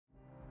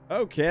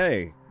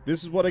Okay,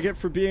 this is what I get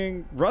for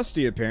being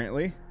rusty,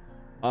 apparently.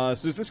 So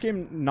is this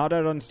game not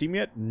out on Steam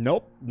yet?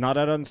 Nope, not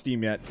out on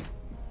Steam yet.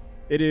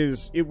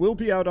 It will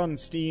be out on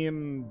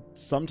Steam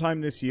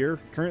sometime this year.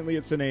 Currently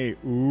it's in a,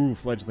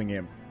 fledgling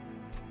imp.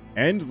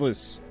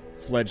 Endless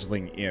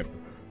fledgling imp.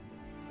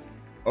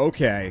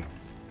 Okay.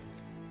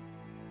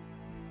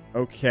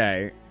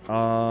 Okay,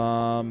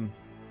 so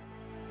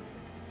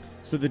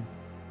the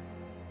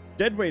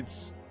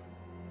deadweights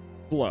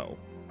blow.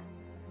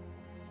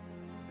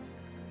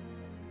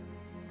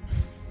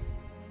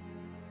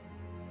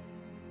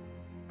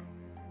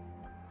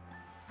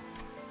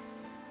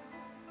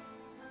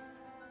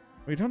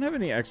 We don't have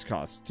any X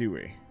costs, do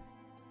we?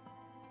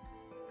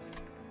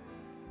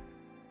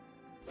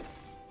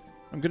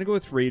 I'm gonna go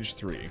with Rage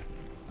 3.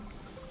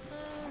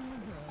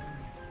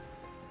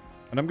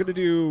 And I'm gonna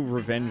do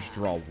Revenge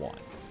Draw 1.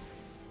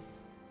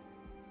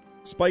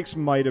 Spikes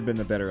might have been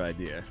the better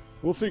idea.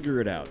 We'll figure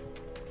it out.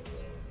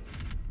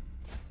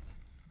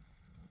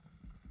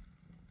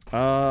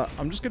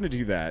 I'm just gonna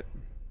do that.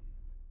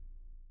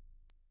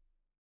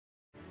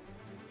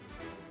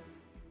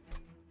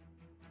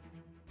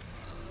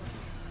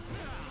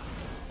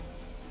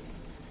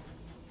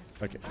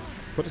 Okay,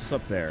 put us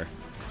up there.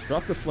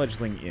 Drop the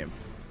fledgling imp.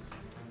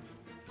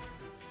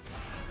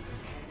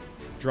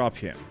 Drop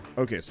him.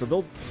 Okay, so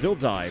they'll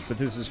die, but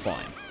this is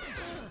fine.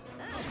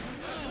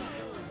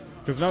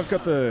 Because now I've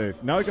got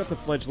the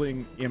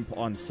fledgling imp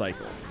on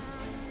cycle.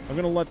 I'm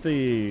gonna let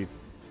the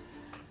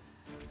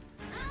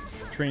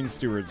train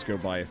stewards go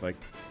by if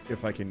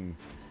I can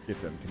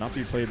get them. Cannot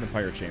be played in the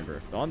pyre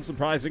chamber.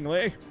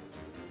 Unsurprisingly.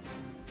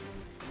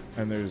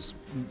 And there's,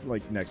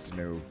 like, next to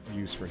no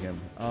use for him.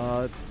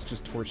 Let's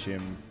just torch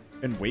him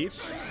and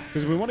wait.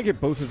 Because we want to get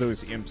both of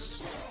those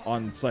imps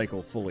on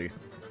cycle fully.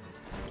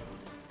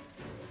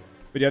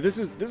 But yeah, this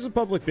is a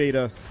public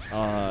beta.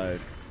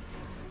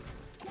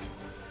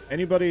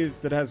 Anybody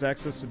that has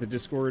access to the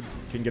Discord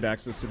can get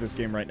access to this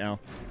game right now.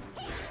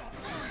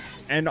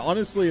 And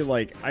honestly,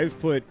 like, I've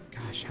put...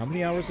 Gosh, how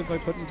many hours have I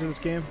put into this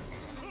game?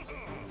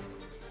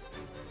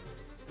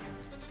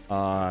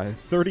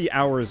 30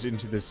 hours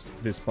into this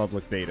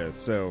public beta,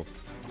 so...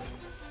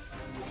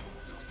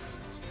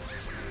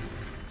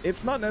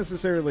 It's not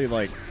necessarily,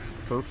 like,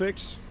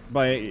 perfect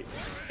by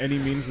any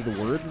means of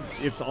the word.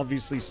 It's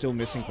obviously still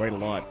missing quite a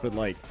lot, but,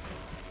 like...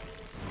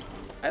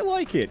 I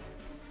like it!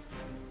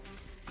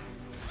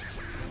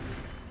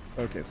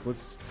 Okay, so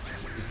let's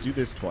just do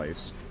this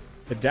twice.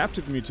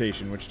 Adaptive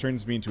mutation, which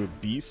turns me into a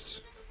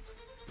beast.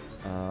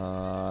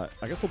 I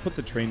guess I'll put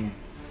the train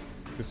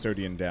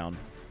custodian down.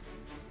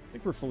 I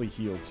think we're fully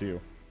healed,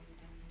 too.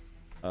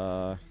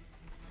 I'll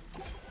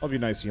be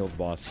nice healed,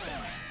 boss.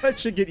 That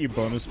should get you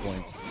bonus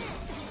points.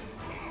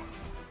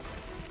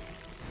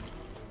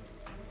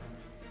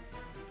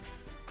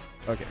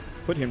 Okay,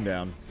 put him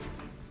down.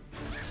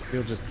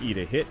 He'll just eat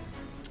a hit.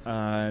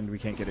 And we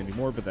can't get any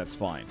more, but that's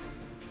fine.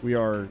 We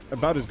are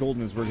about as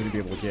golden as we're going to be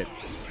able to get.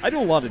 I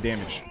do a lot of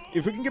damage.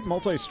 If we can get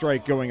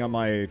multi-strike going on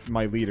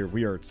my leader,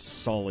 we are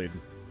solid.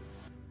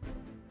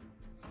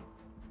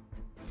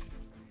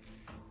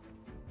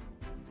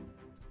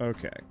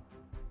 Okay.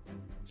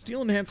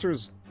 Steel Enhancer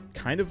is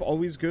kind of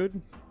always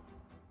good.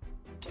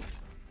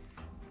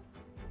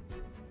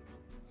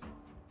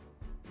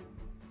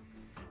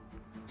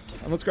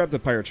 And let's grab the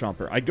Pyre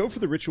Chomper. I'd go for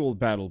the Ritual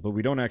Battle, but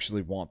we don't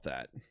actually want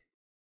that.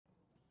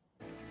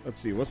 Let's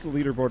see, what's the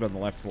leaderboard on the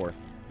left for?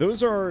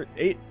 Those are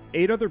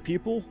 8 other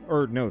people,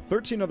 or no,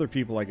 13 other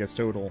people, I guess,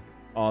 total,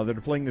 that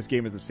are playing this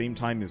game at the same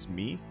time as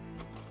me.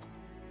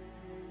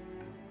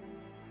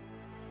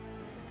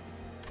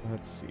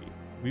 Let's see.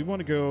 We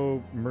want to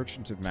go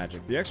Merchant of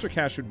Magic. The extra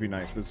cash would be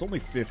nice, but it's only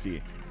 50.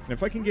 And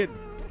if I can get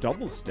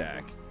double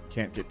stack...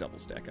 Can't get double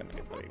stack on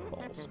anybody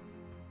calls.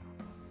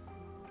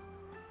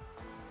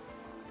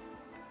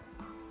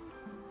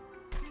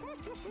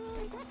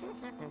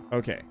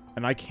 Okay,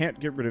 and I can't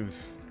get rid of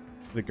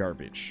the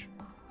garbage.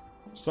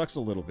 Sucks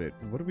a little bit.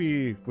 What do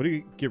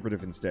we get rid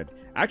of instead?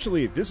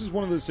 Actually, this is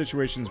one of those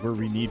situations where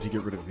we need to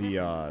get rid of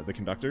the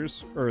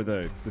conductors, or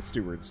the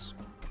stewards.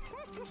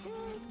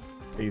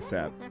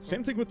 ASAP.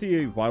 Same thing with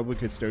the Wildwood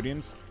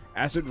Custodians.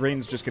 Acid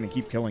Rain's just gonna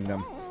keep killing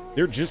them.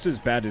 They're just as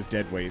bad as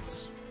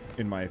Deadweights,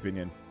 in my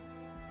opinion.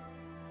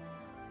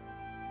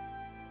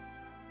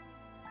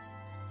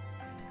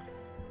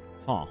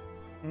 Huh.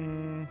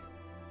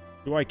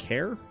 Do I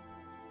care?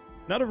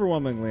 Not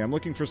overwhelmingly. I'm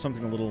looking for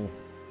something a little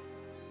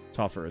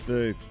tougher.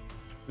 The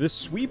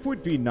sweep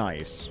would be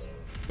nice,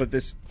 but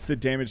the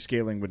damage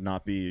scaling would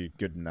not be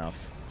good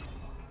enough.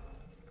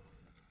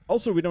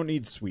 Also, we don't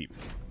need sweep.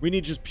 We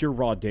need just pure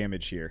raw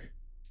damage here.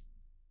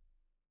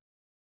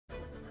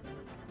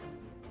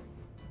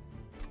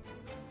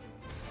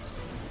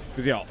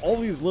 Because, yeah, all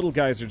these little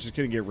guys are just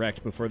going to get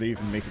wrecked before they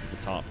even make it to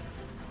the top.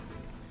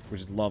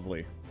 Which is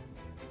lovely.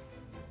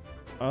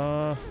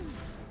 Raw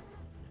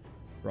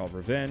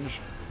Revenge.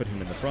 Put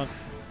him in the front.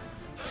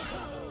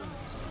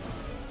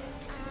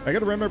 I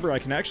gotta remember, I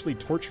can actually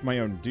torch my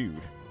own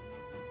dude.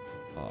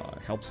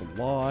 Helps a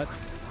lot.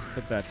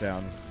 Put that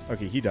down.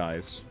 Okay, he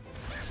dies.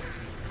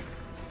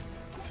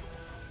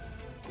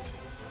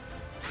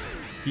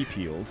 Keep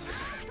healed.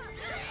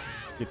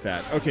 Get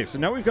that. Okay, so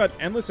now we've got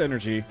endless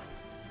energy,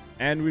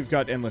 and we've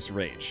got endless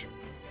rage.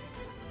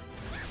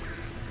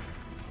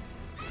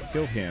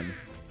 Kill him.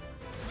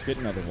 Get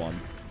another one.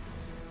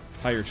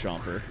 Pyre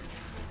Chomper.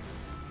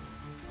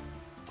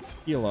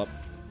 Heal up.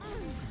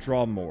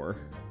 Draw more.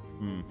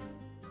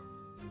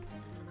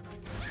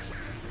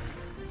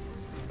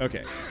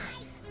 Okay.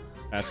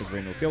 Acid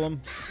Rain will kill him.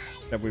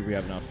 That way we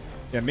have enough.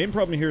 Yeah, main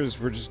problem here is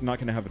we're just not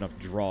going to have enough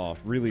draw,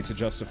 really, to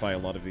justify a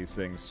lot of these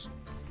things.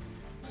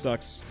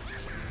 Sucks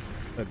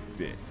a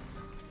bit.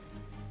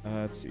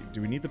 Let's see.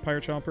 Do we need the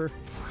Pyre Chomper?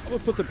 I'm going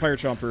to put the Pyre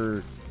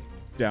Chomper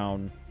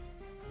down.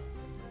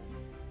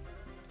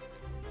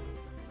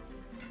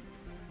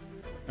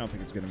 I don't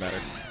think it's going to matter.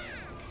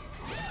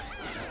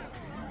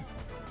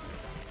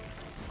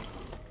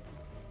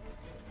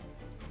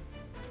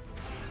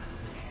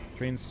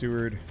 Train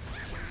Steward.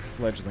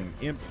 Fledgling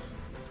Imp.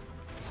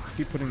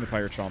 Keep putting the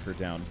Pyre Chomper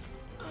down.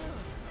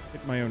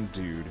 Hit my own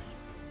dude.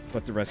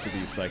 Let the rest of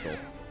these cycle.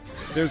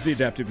 There's the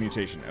adaptive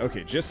mutation.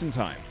 Okay, just in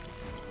time.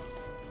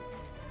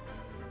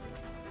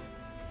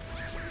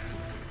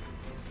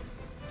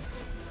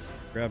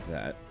 Grab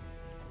that.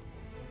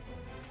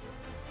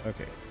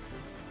 Okay.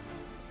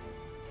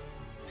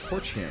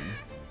 Torch him.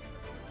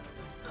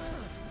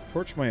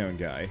 Torch my own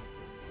guy.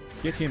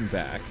 Get him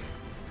back.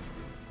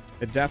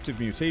 Adaptive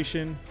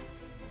mutation.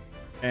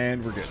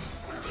 And we're good.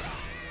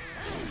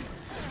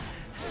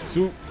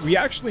 So we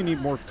actually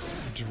need more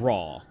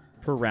draw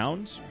per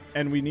round,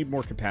 and we need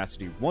more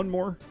capacity. One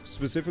more,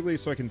 specifically,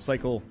 so I can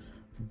cycle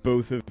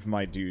both of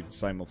my dudes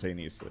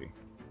simultaneously.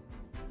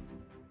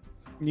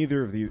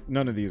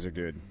 None of these are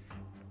good.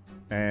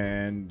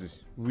 And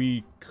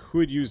we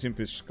could use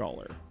Impish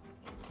Scholar.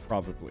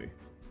 Probably.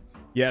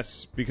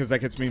 Yes, because that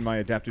gets me my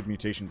adaptive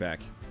mutation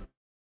back.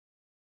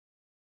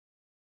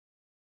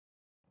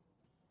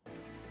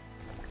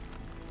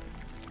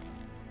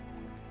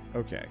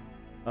 Okay.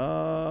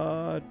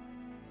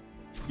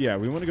 Yeah,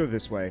 we want to go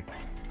this way.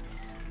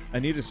 I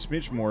need a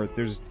smidge more.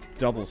 There's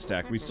double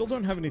stack. We still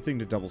don't have anything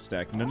to double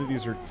stack. None of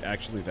these are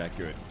actually that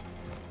good.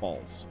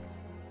 Balls.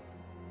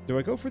 Do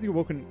I go for the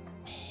Awoken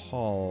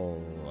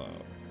Hollow?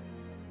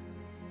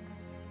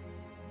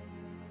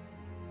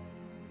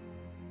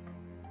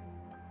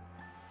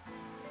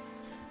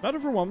 Not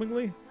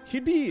overwhelmingly.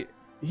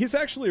 He's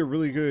actually a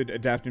really good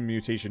adaptive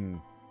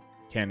mutation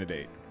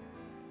candidate,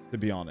 to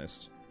be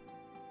honest.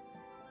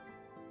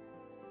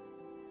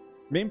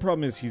 Main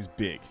problem is he's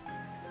big.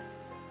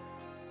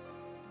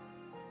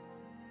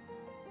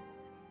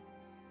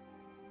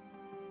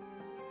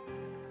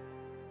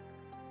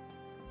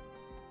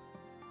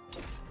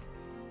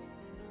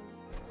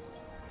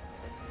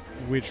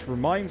 Which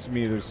reminds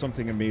me there's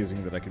something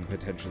amazing that I can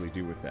potentially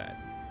do with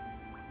that.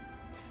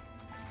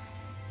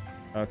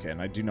 Okay,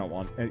 and I do not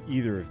want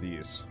either of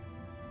these.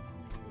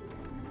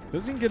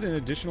 Doesn't he get an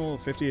additional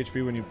 50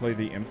 HP when you play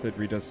the Imp that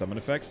redoes summon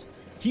effects?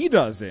 He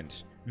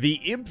doesn't! The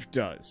Imp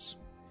does!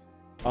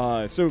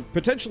 So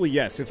potentially,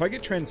 yes, if I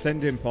get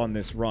Transcend Imp on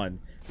this run,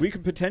 we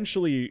could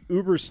potentially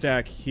Uber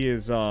stack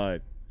his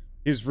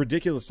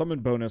ridiculous summon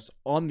bonus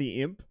on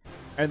the Imp,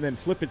 and then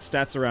flip its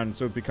stats around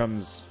so it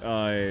becomes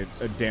a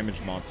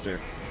damage monster.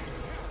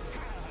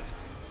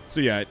 So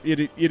yeah,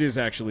 it is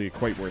actually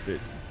quite worth it.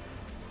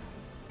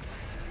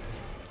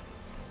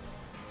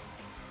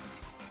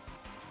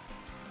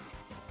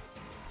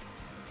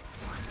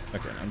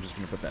 Okay, I'm just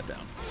gonna put that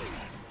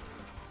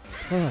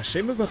down.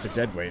 Shame about the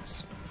dead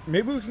weights.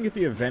 Maybe we can get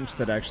the event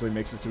that actually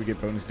makes it so we get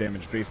bonus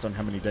damage based on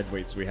how many dead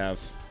weights we have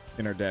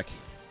in our deck.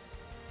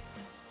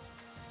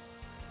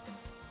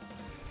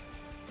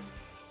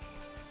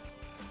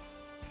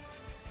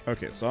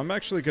 Okay, so I'm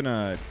actually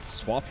gonna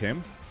swap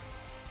him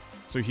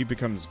so he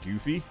becomes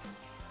Goofy.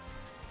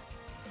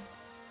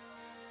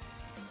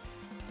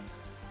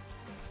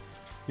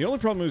 The only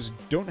problem is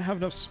don't have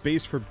enough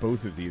space for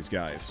both of these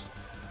guys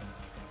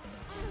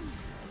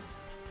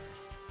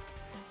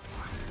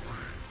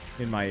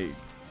in my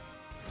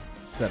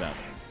setup.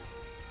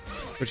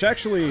 Which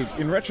actually,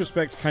 in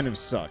retrospect, kind of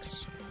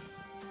sucks.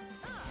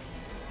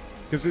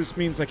 Because this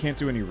means I can't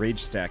do any rage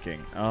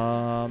stacking.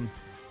 I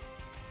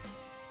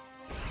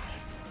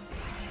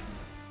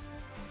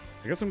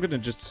guess I'm gonna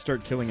just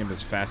start killing him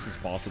as fast as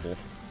possible.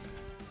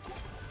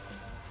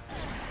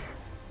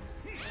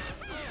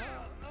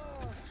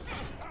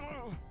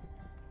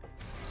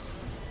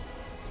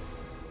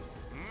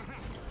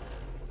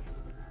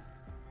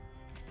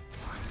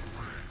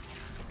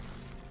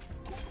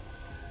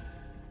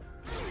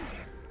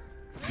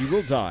 You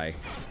will die.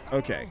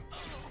 Okay.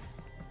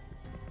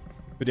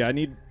 But yeah,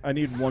 I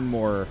need one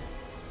more.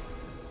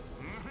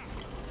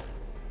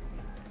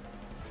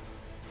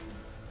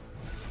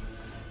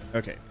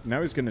 Okay,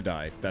 now he's gonna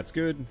die. That's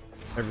good.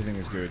 Everything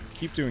is good.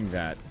 Keep doing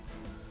that.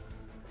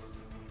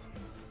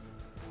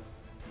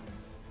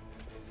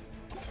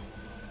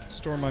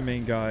 Store my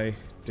main guy.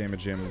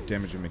 Damage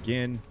him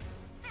again.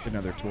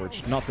 Another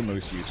torch. Not the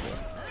most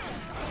useful.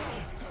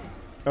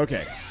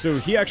 Okay, so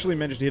he actually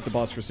managed to hit the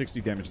boss for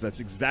 60 damage. That's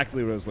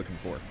exactly what I was looking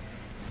for.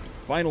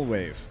 Final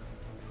wave.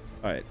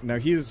 Alright, now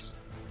he's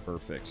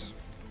Perfect.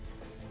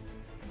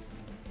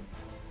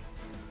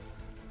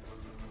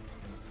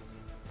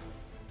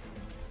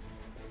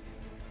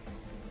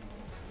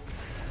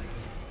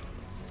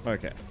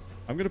 Okay.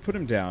 I'm going to put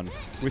him down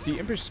with the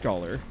Impish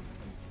Scholar,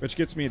 which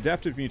gets me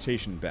Adaptive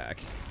Mutation back,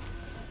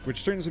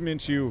 which turns him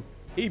into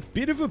a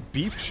bit of a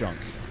beef chunk.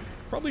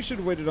 Probably should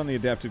have waited on the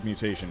Adaptive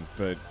Mutation,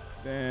 but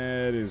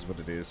that is what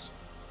it is.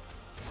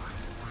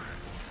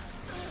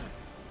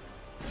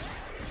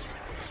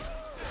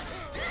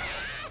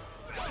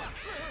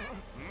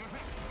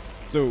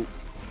 So,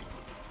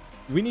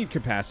 we need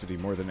capacity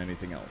more than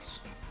anything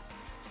else.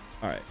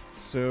 Alright,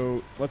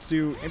 so let's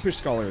do Impish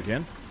Scholar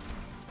again.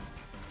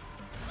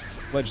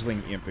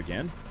 Fledgling Imp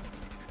again.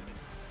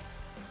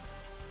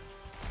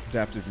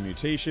 Adaptive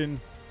Mutation.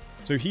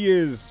 So he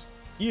is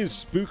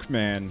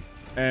Spookman,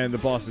 and the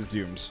boss is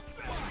doomed.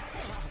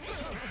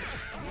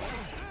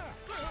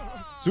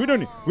 So we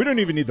don't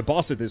even need the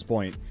boss at this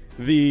point.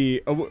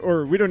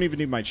 Or we don't even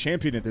need my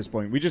champion at this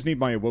point. We just need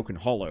my Awoken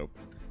Hollow.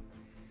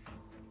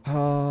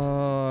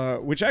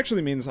 Which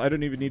actually means I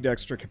don't even need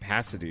extra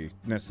capacity,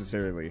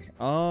 necessarily.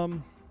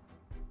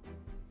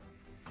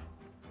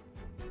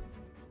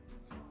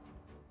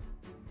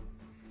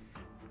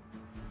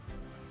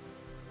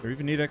 Do we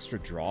even need extra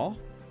draw?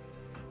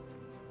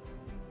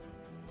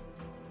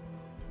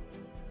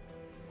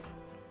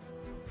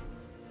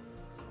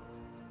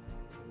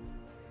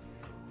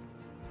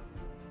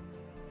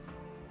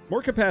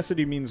 More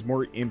capacity means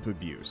more imp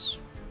abuse.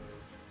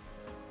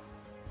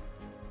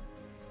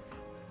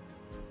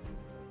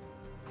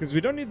 Because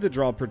we don't need the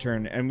draw per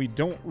turn, and we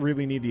don't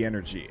really need the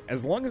energy.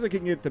 As long as I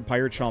can get the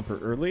Pyre Chomper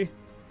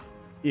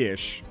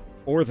early-ish,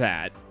 or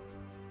that,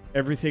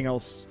 everything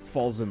else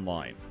falls in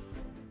line.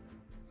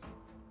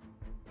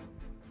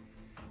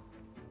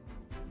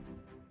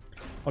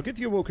 I'll get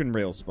the Awoken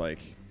Rail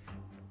Spike.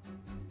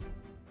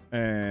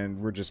 And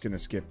we're just gonna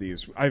skip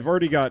these. I've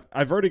already got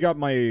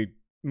my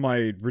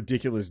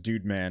ridiculous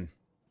dude man.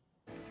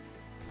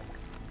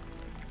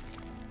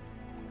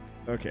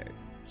 Okay.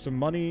 Some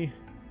money,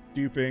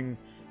 duping.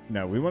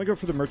 No, we want to go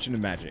for the Merchant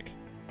of Magic.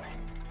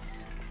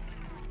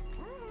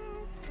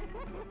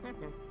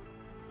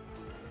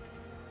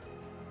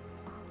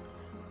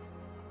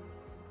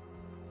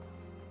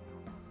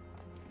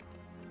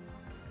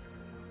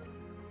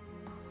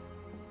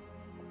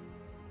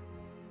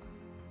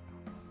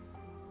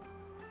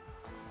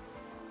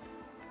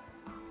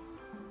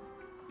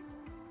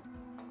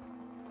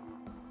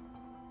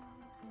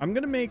 I'm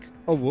gonna make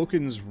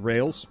Awoken's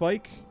Rail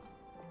Spike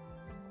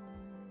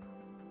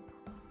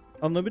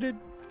unlimited.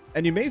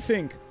 And you may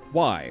think,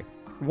 why?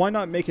 Why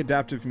not make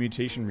Adaptive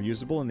Mutation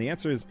reusable? And the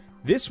answer is,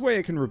 this way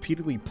I can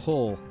repeatedly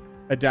pull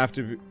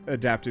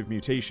Adaptive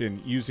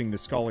Mutation using the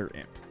Scholar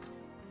Imp.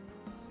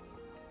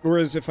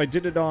 Whereas if I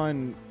did it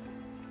on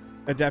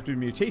Adaptive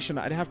Mutation,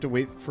 I'd have to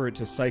wait for it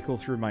to cycle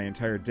through my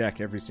entire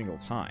deck every single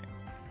time.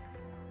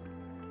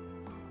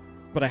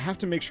 But I have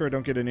to make sure I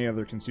don't get any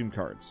other consume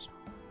cards.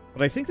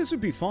 But I think this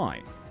would be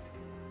fine.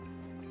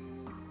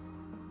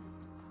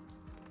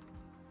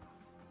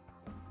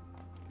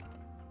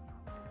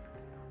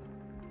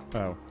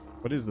 Oh,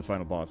 what is the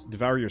final boss?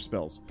 Devour your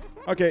spells.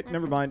 Okay,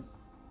 never mind.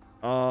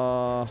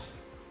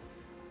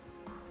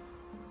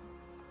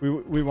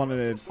 We wanted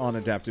it on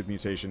Adaptive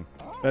Mutation.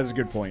 That's a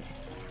good point.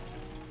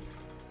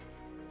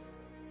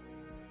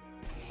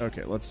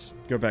 Okay, let's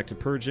go back to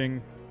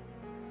purging.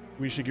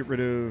 We should get rid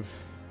of...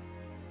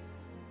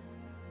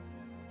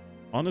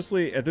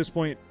 Honestly, at this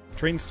point,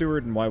 Train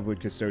Steward and Wildwood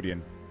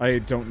Custodian. I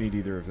don't need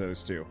either of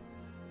those two.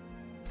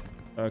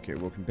 Okay,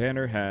 Woken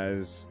Banner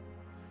has...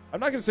 I'm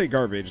not going to say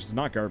garbage. It's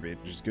not garbage.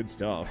 It's good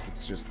stuff.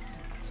 It's just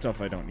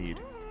stuff I don't need.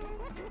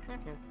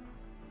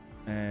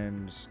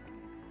 And...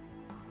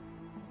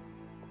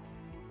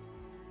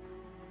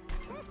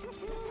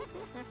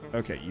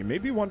 Okay, you may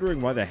be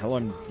wondering why the hell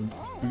I'm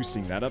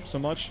boosting that up so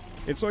much.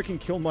 It's so I can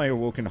kill my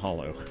Awoken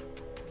Hollow.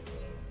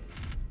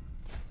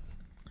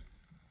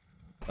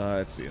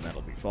 Let's see, and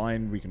that'll be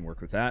fine. We can work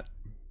with that.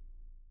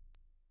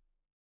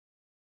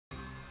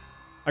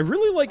 I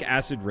really like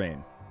Acid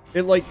Rain.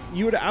 It, like,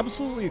 you would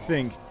absolutely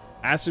think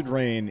Acid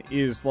Rain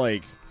is,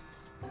 like,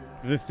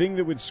 the thing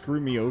that would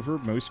screw me over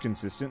most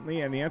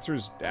consistently, and the answer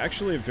is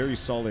actually a very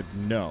solid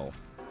no.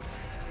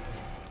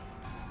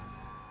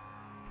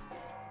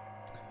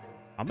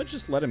 I'm gonna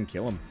just let him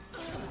kill him.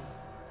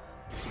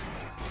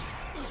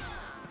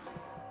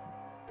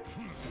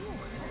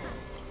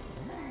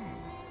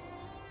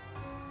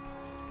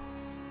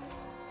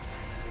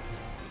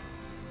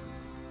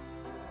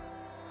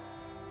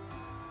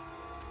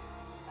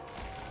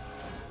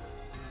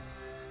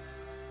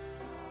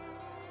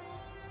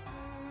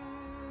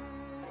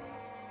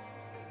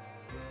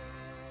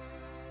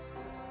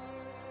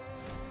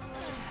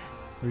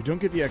 We don't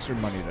get the extra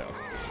money, though.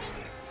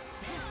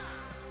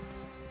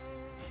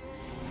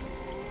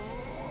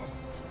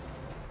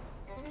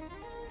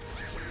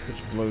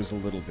 Which blows a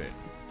little bit.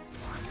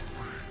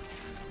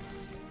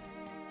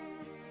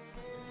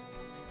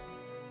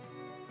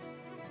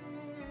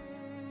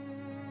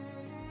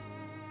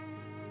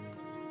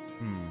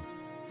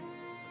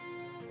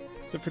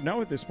 So for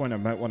now, at this point, I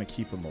might want to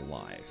keep him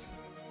alive.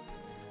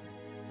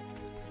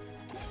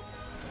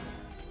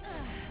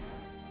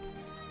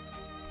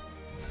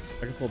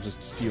 I guess I'll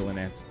just steal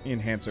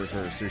Enhancer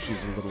her so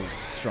she's a little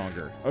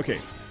stronger. Okay,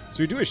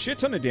 so we do a shit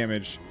ton of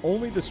damage.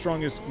 Only the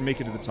strongest make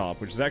it to the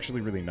top, which is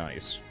actually really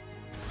nice.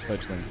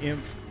 Fledgling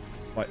Imp,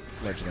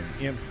 Fledgling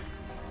Imp,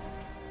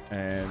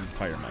 and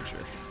Pyre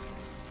Muncher.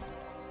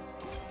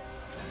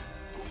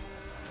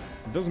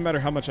 It doesn't matter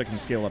how much I can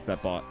scale up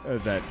that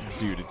that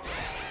dude. It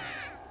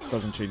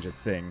doesn't change a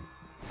thing.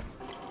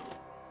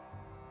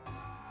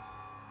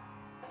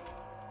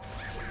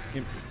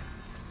 Imp.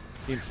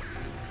 Imp.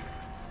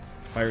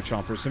 Fire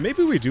Chomper. So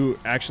maybe we do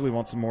actually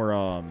want some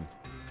more,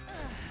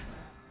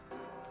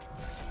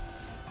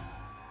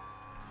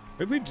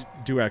 maybe we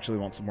do actually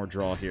want some more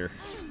draw here.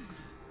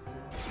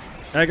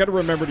 And I gotta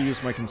remember to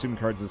use my consume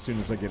cards as soon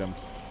as I get them.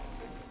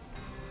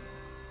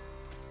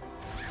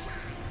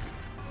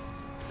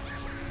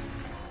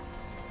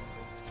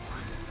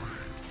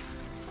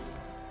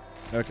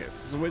 Okay,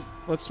 so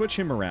let's switch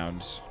him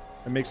around.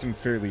 It makes him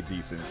fairly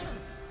decent.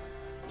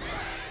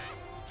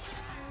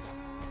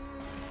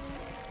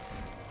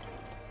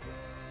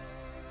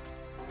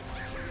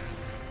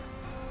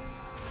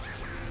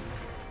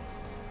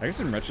 I guess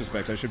in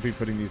retrospect, I should be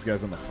putting these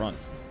guys on the front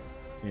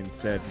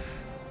instead.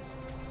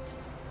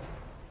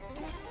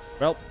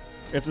 Well,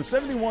 it's a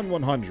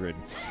 71-100.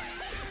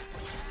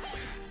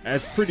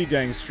 That's pretty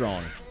dang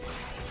strong.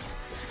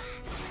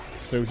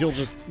 So he'll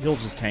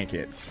just tank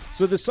it.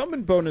 So the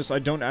summon bonus, I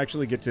don't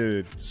actually get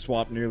to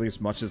swap nearly as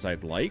much as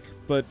I'd like,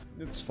 but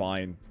it's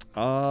fine.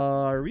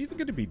 Are we even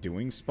going to be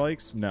doing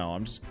spikes? No,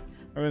 I'm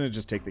going to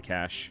just take the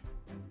cash.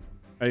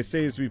 I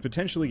say as we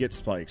potentially get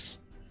spikes.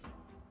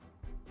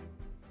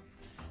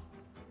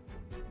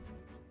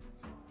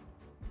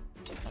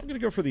 I'm going to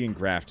go for the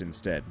engraft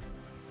instead.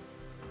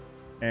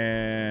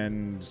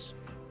 And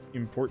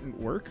important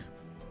work.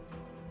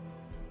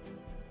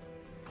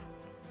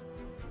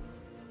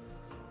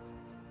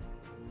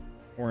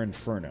 Or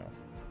Inferno.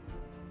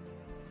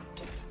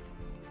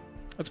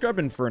 Let's grab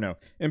Inferno.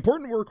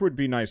 Important work would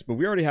be nice, but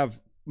we already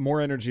have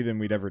more energy than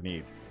we'd ever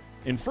need.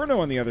 Inferno,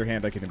 on the other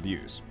hand, I can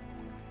abuse.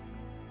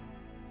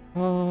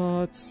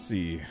 Let's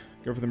see.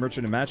 Go for the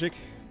Merchant of Magic.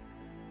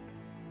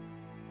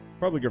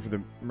 Probably go for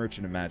the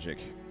Merchant of Magic.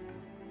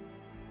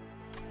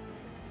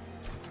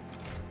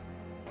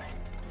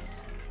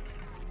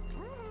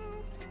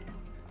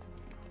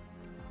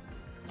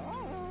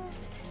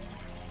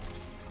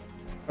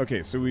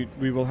 Okay, so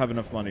we will have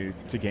enough money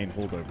to gain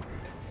holdover.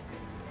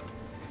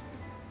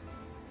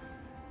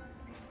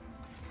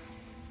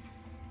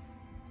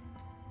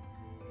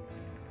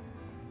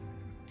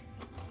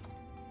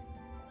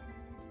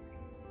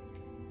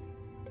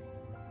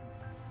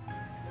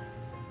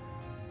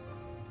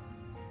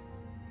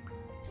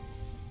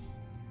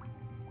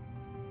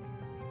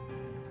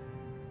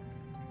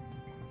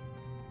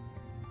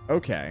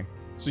 Okay,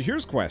 so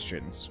here's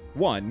questions.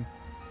 One,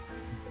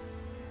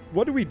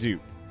 what do we do?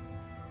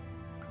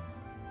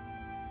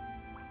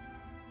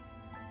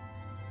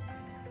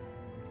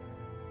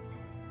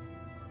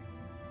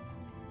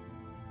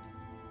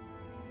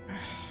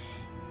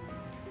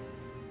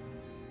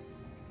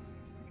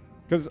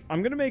 Because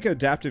I'm gonna make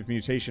Adaptive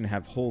Mutation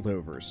have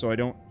holdover, so I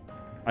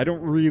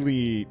don't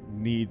really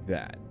need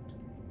that.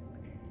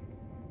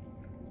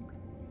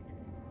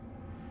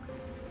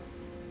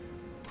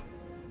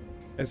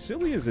 As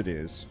silly as it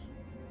is,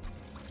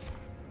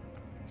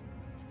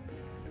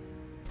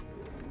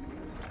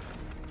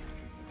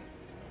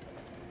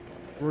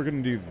 we're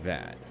gonna do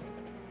that.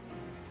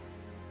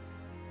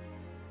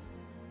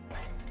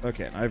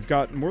 Okay, I've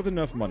got more than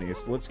enough money,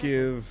 so let's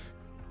give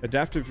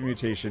Adaptive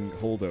Mutation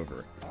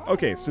holdover.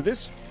 Okay, so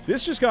this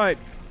just got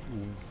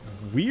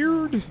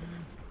weird,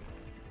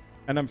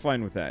 and I'm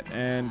fine with that.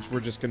 And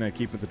we're just gonna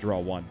keep with the draw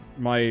one.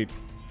 My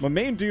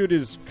main dude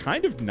is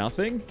kind of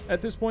nothing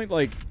at this point.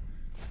 Like,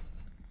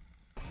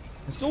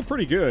 it's still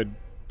pretty good,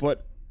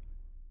 but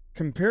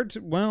compared to,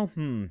 well,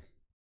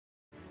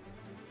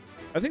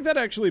 I think that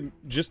actually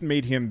just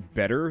made him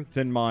better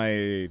than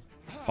my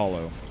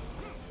Hollow.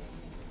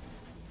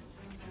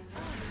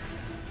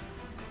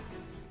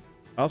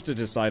 I'll have to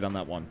decide on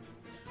that one.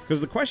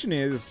 Because the question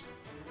is,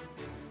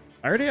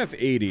 I already have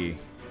 80.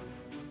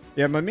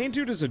 Yeah, my main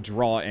dude is a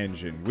draw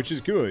engine, which is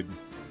good.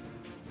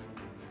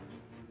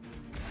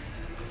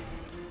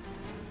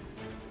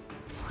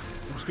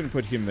 I'm just going to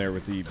put him there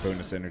with the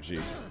bonus energy.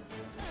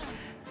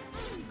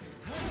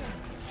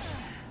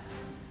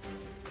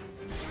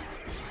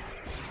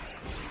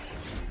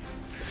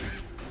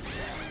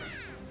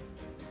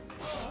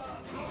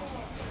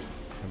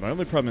 And my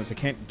only problem is I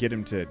can't get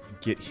him to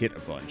get hit a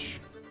bunch.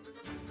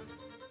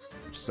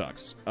 Which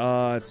sucks.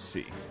 Let's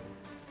see.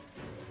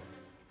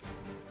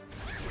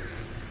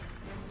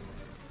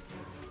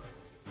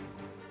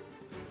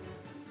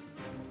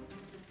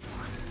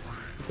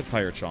 Put the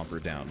Pyre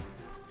Chomper down.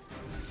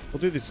 We'll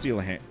do the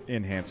Steel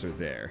Enhancer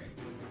there.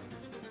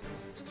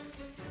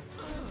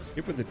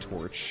 Hit with the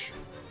Torch.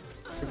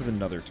 Hit with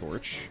another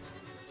Torch.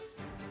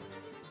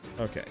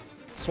 Okay.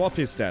 Swap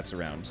his stats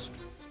around.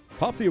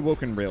 Pop the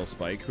Awoken Rail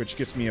Spike, which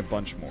gets me a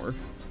bunch more.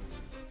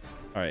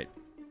 Alright.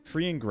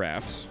 Freeing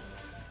Grafts.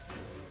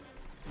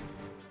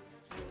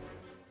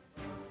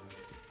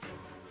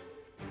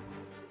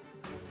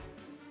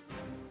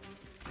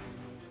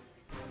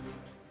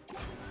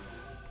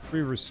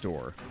 Free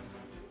Restore.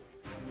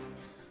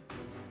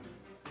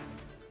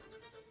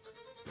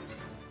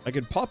 I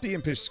could pop the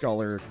Impish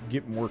Scholar,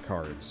 get more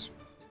cards.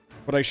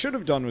 What I should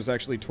have done was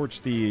actually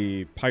torch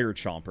the Pyre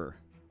Chomper,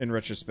 in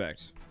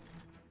retrospect.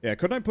 Yeah,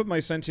 couldn't I put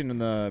my Sentient in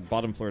the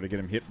bottom floor to get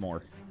him hit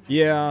more?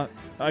 Yeah,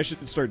 I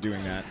should start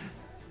doing that.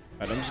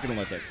 Alright, I'm just gonna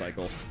let that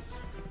cycle.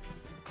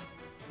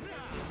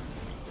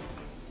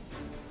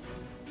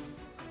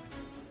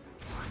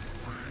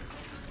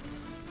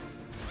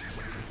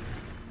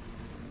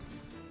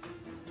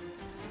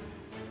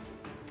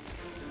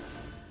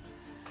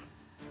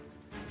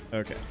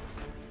 Okay.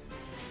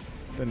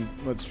 Then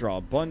let's draw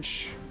a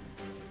bunch.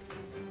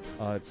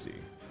 Let's see.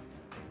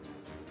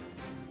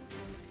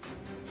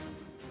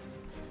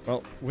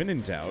 Well, when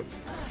in doubt.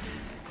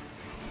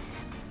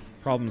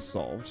 Problem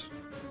solved.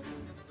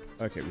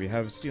 Okay, we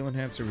have Steel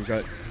Enhancer. We've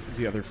got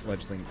the other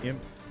fledgling Imp.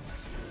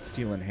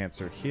 Steel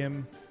Enhancer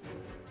him.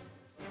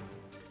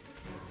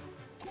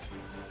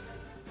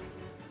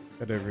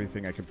 Got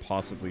everything I could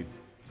possibly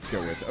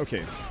go with.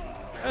 Okay,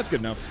 that's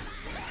good enough.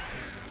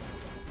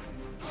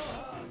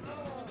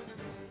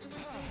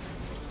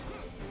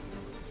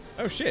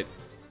 Oh, shit.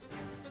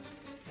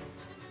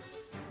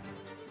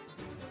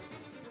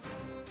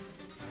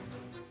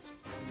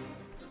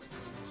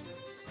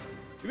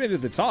 We made it to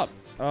the top.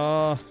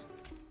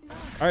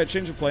 Alright,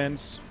 change of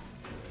plans.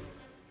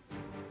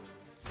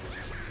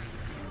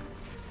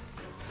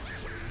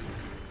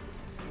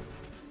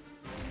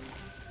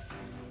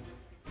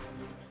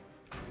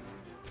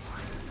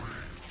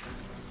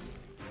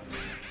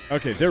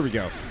 Okay, there we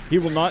go. He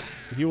will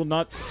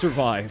not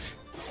survive.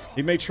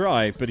 He may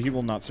try, but he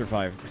will not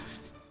survive.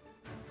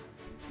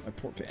 My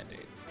poor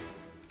Band-Aid.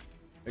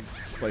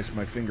 I sliced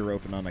my finger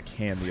open on a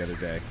can the other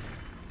day.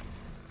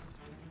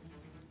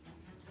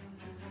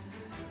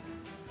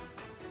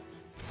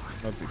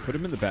 Let's see, put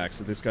him in the back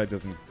so this guy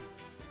doesn't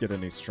get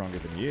any stronger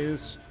than he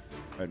is.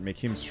 Alright,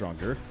 make him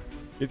stronger.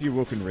 Get the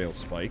Awoken Rail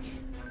Spike.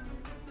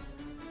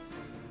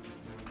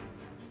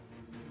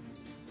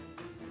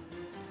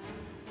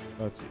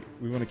 Let's see,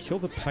 we want to kill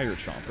the Pyre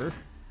Chomper,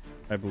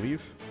 I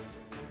believe.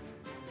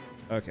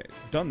 Okay,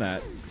 done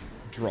that.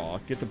 Draw,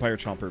 get the Pyre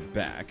Chomper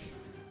back.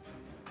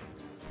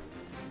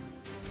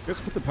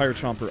 Just put the Pyre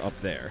Chomper up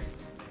there.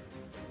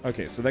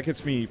 Okay, so that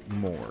gets me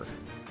more.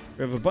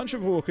 We have a bunch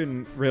of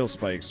Awoken Rail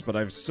Spikes, but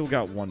I've still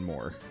got one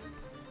more.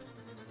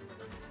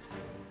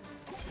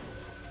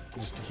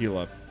 Just to heal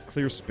up.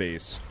 Clear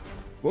space.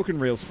 Awoken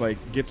Rail Spike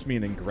gets me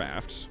an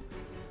Engraft.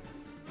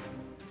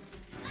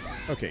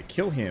 Okay,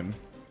 kill him.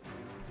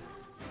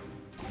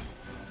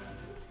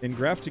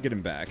 Engraft to get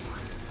him back.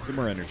 Get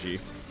more energy.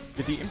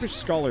 Get the Impish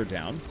Scholar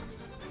down.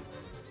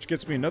 Which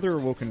gets me another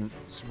Awoken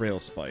Rail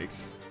Spike.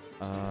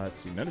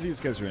 Let's see. None of these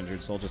guys are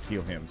injured, so I'll just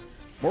heal him.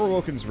 More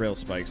Awoken's Rail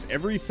Spikes.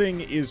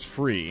 Everything is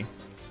free.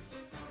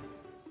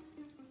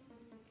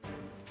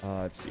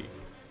 Let's see.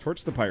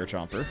 Torch the Pyre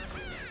Chomper.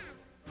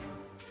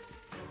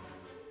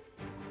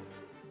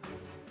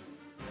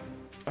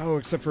 Oh,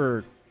 except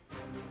for...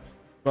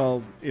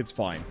 Well, it's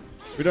fine.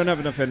 We don't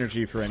have enough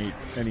energy for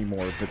any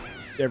more, but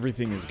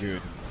everything is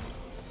good.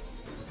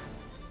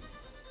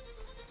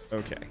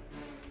 Okay.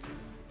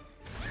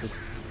 Let's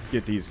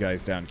get these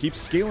guys down. Keep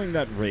scaling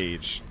that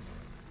rage.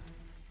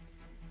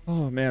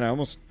 Oh man, I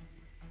almost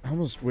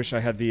wish I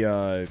had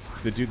the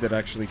dude that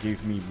actually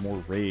gave me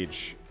more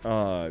rage.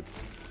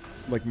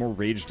 Like more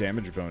rage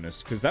damage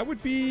bonus, because that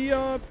would be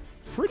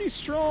pretty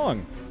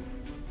strong.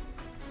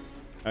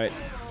 Alright.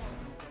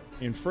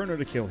 Inferno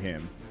to kill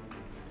him.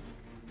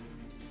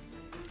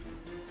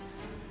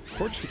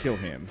 Torch to kill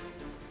him.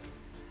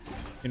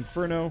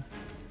 Inferno.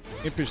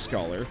 Impish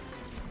Scholar.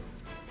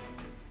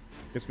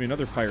 Gets me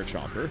another Pyre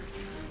Chomper.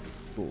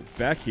 Cool.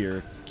 Back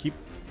here, keep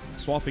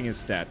swapping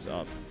his stats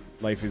up.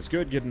 Life is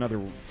good, get another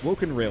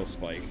Awoken Rail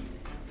Spike.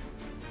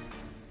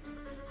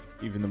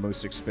 Even the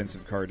most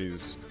expensive card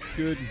is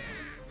good.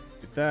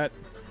 Get that.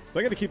 So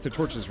I gotta keep the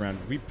torches around.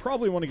 We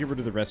probably want to get rid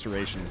of the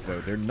restorations,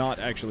 though. They're not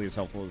actually as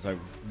helpful as I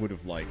would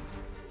have liked.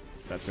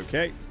 That's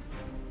okay.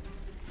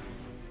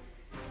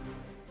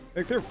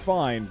 Like, they're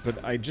fine,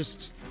 but I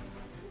just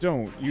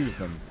don't use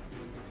them.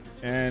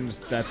 And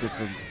that's it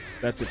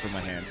for my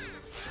hand.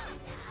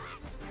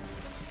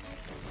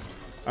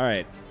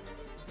 Alright.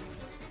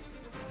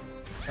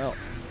 Well,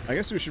 I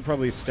guess we should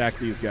probably stack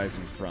these guys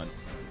in front.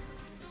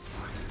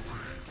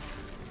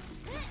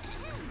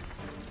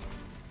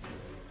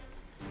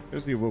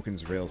 There's the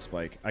Awoken's Rail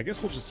Spike. I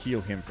guess we'll just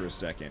heal him for a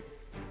second.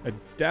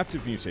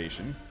 Adaptive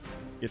Mutation.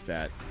 Get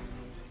that.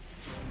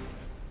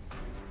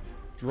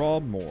 Draw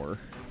more.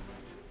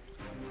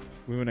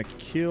 We want to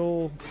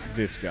kill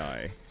this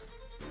guy.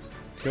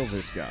 Kill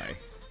this guy.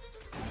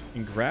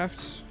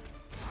 Engraft.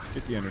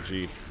 Get the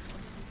energy.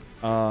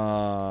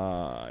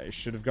 I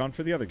should have gone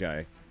for the other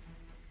guy.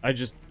 I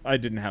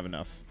didn't have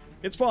enough.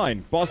 It's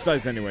fine. Boss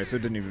dies anyway, so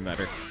it didn't even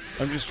matter.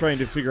 I'm just trying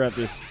to figure out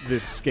this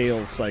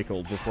scale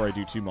cycle before I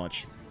do too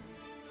much.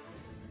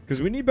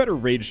 Because we need better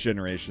rage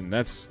generation,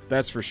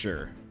 that's for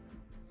sure.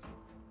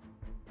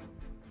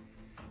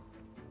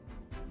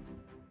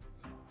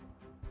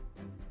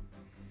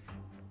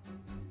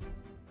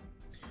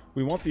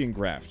 We want the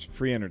engraft.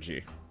 Free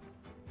energy.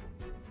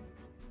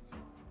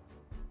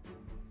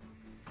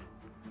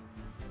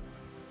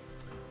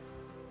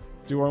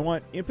 Do I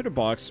want imp in a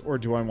box, or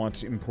do I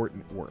want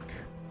important work?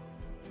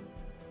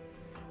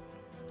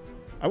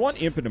 I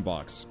want imp in a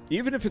box.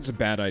 Even if it's a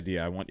bad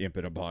idea, I want imp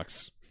in a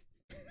box.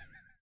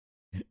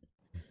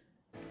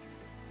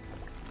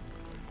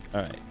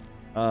 Alright.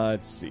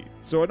 Let's see.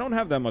 So I don't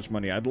have that much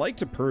money. I'd like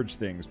to purge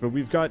things, but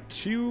we've got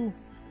two...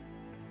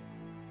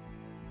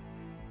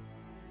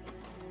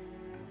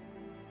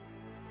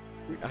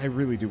 I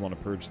really do want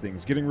to purge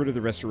things. Getting rid of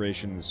the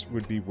restorations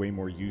would be way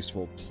more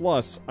useful.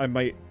 Plus, I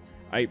might...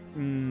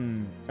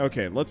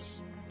 Okay,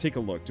 let's take a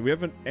look. Do we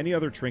have any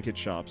other trinket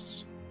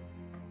shops?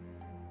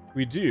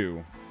 We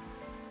do.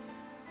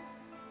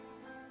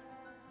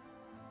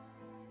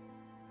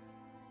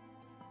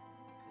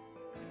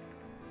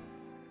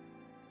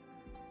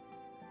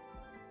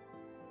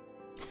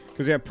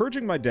 Because, yeah,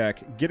 purging my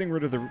deck, getting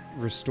rid of the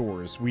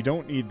restores. We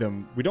don't need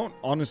them. We don't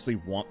honestly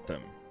want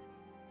them.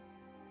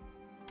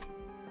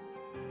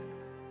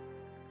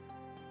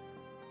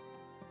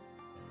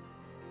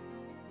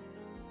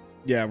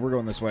 Yeah, we're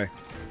going this way.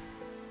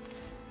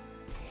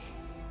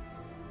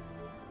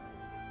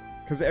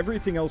 Because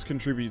everything else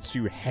contributes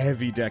to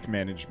heavy deck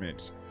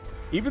management.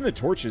 Even the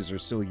torches are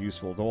still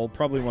useful, though I'll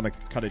probably want to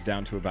cut it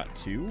down to about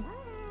 2.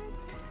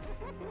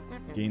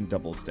 Gain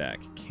double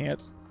stack.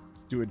 Can't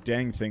do a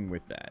dang thing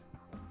with that.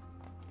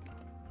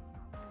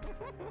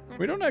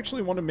 We don't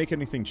actually want to make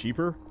anything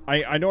cheaper.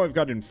 I know I've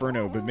got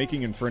Inferno, but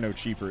making Inferno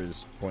cheaper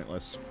is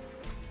pointless.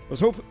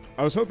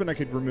 I was hoping I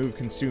could remove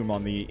Consume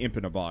on the Imp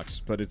in a box,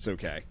 but it's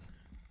okay.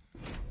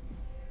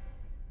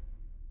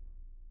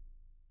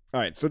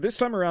 Alright, so this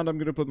time around I'm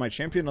going to put my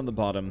champion on the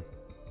bottom,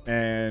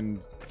 and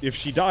if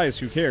she dies,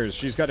 who cares?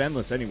 She's got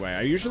Endless anyway.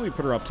 I usually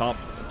put her up top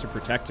to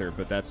protect her,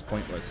 but that's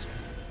pointless.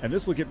 And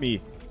this will get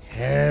me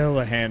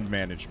hella hand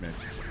management.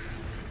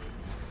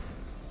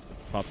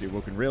 Pop the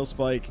Awoken Rail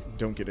Spike,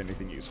 don't get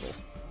anything useful.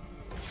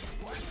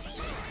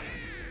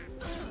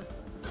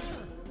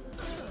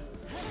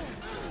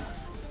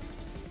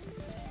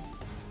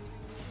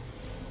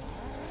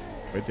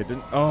 Wait, they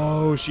didn't?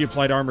 Oh, she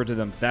applied armor to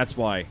them. That's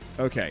why.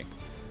 Okay.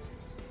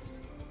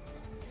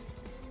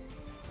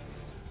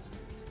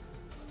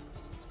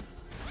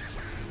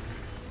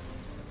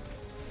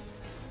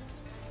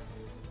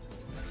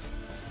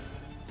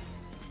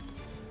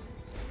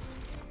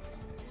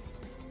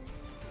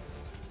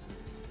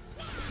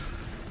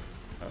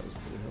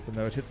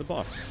 That would hit the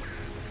boss.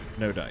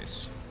 No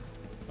dice.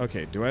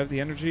 Okay, do I have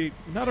the energy?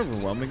 Not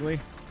overwhelmingly.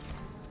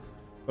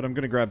 But I'm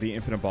going to grab the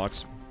Infinite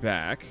Box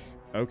back.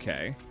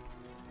 Okay.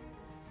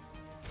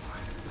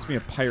 Gives me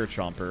a Pyre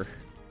Chomper.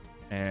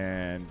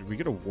 And we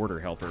get a Warder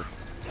Helper.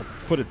 I'll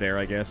put it there,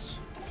 I guess.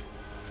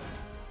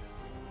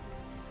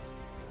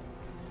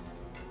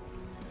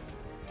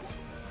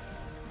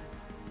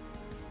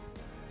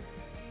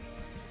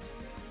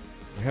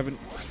 We haven't...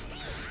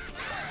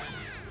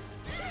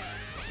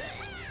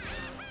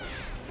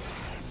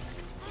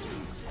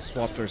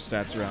 swapped our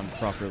stats around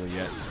properly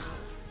yet.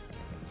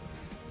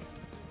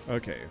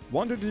 Okay.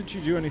 Wanda, did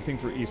you do anything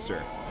for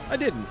Easter? I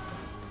didn't.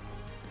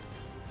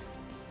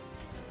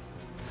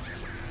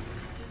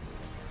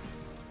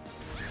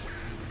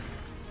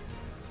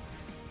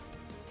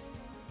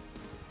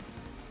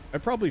 I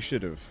probably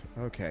should have.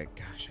 Okay.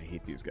 Gosh, I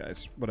hate these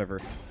guys. Whatever.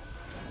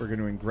 We're going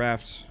to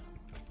engraft.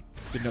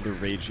 Get another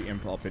Rage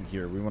Imp up in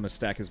here. We want to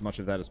stack as much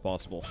of that as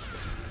possible.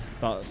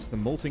 That's the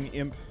Molting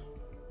Imp.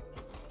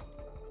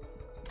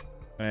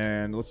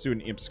 And let's do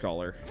an Imp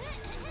Scholar.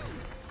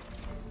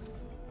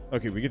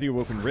 Okay, we get the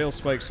Awoken Rail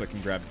Spike, so I can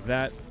grab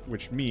that,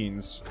 which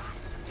means,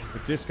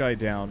 with this guy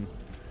down,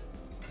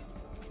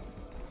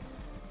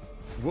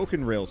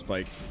 Awoken Rail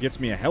Spike gets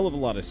me a hell of a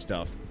lot of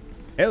stuff.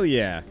 Hell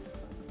yeah!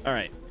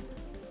 Alright.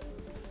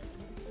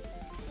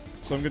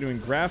 So I'm going to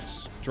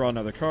engraft, draw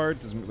another card,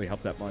 doesn't really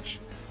help that much.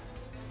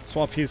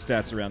 Swap his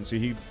stats around so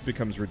he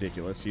becomes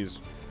ridiculous.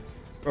 He's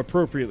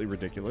appropriately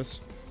ridiculous.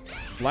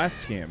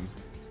 Blast him.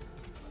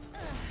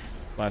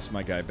 Blast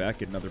my guy back,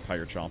 get another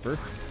Pyre Chomper.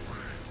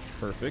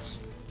 Perfect.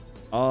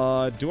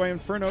 Do I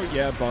Inferno?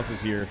 Yeah, boss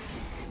is here.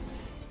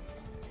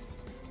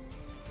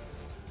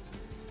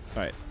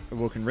 Alright,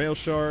 Awoken Rail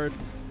Shard.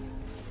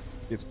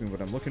 Gets me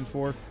what I'm looking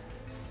for.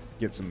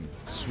 Get some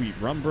sweet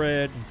rum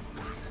bread.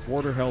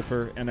 Warder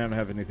Helper, and I don't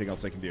have anything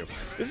else I can do.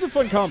 This is a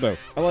fun combo.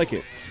 I like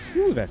it.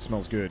 Ooh, that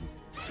smells good.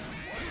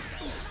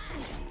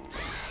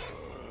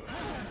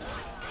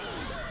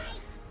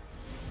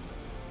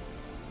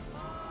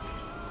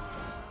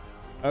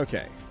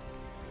 Okay.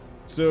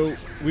 So,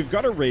 we've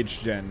got a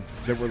Rage Gen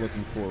that we're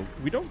looking for.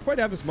 We don't quite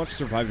have as much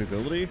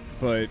survivability,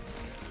 but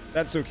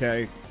that's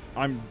okay.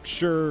 I'm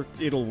sure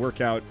it'll work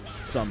out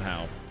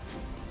somehow.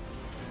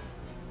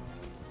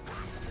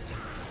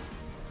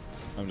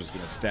 I'm just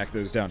going to stack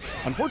those down.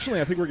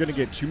 Unfortunately, I think we're going to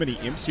get too many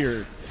imps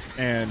here,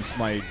 and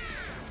my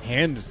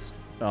hand,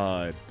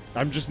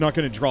 I'm just not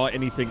going to draw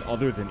anything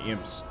other than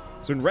imps.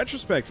 So in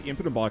retrospect, imp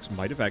in a box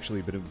might have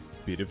actually been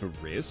a bit of a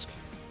risk.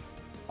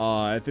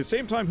 At the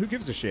same time, who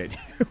gives a shit?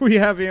 We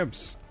have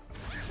imps.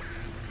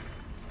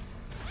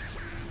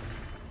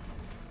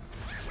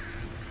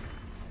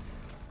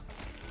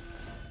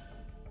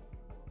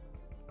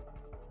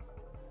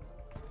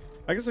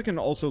 I guess I can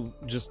also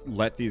just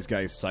let these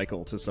guys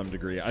cycle to some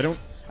degree. I don't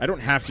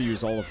have to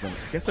use all of them.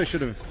 I guess I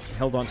should have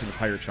held on to the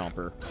Pyre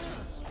Chomper.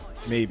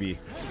 Maybe.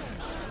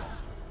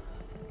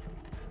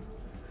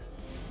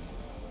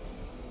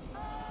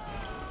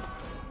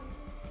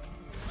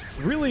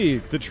 Really,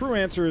 the true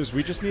answer is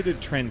we just needed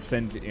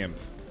Transcend Imp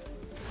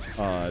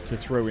to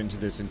throw into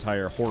this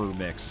entire horror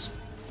mix.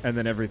 And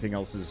then everything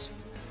else is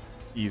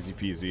easy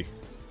peasy.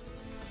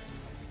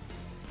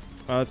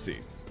 Let's see.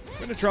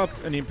 I'm gonna drop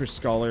an Impish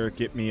Scholar,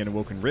 get me an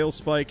Awoken Rail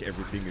Spike.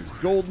 Everything is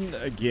golden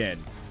again.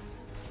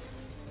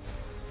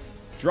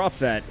 Drop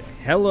that.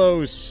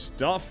 Hello,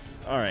 stuff.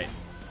 Alright.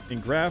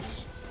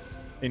 Engraft.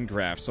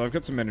 Engraft. So I've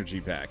got some energy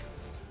back.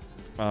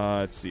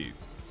 Let's see.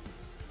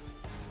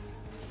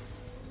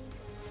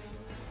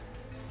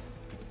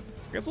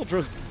 I guess I'll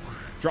just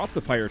drop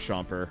the Pyre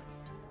Chomper.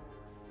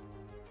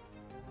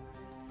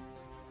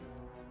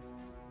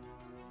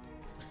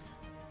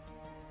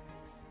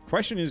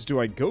 Question is, do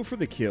I go for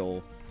the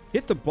kill?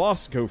 Hit the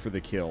boss, go for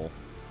the kill.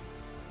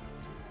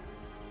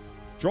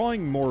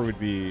 Drawing more would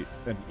be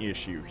an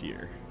issue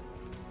here.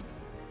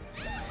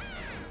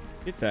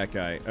 Hit that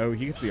guy. Oh,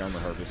 he gets the armor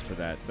harvest for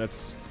that.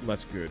 That's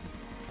less good.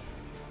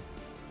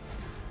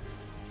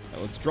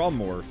 Now, let's draw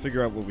more,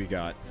 figure out what we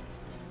got.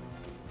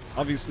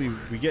 Obviously,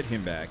 we get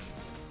him back.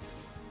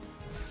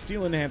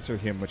 Steel Enhancer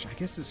him, which I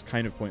guess is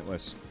kind of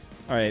pointless.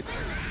 Alright.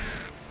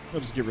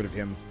 I'll just get rid of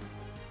him.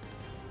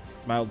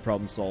 Mild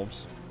problem solved.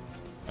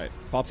 Alright,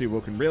 pop the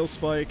Awoken Rail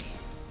Spike.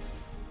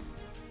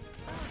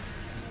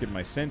 Get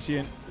my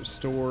Sentient,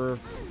 restore,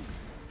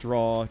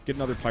 draw, get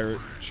another Pyre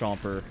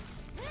Chomper,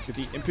 get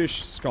the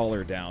Impish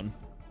Scholar down,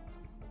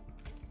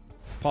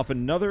 pop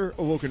another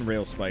Awoken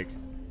Rail Spike,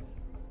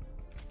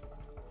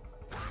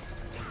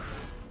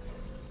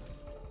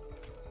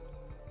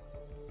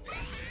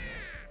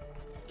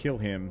 kill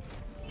him,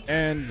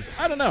 and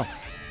I don't know.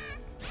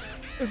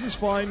 This is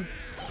fine.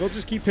 They'll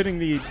just keep hitting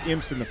the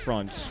imps in the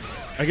front.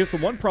 I guess the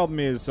one problem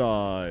is,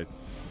 that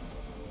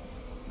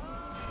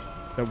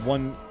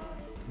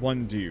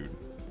one dude.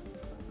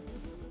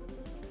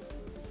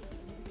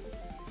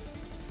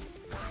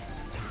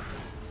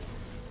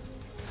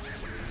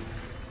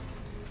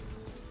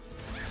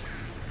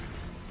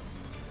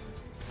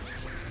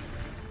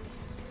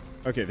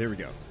 Okay, there we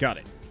go. Got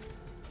it.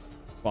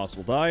 Boss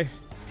will die.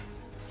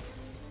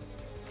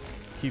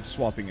 Keep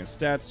swapping his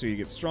stats so you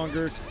get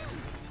stronger.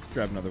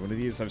 Grab another one of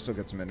these. I've still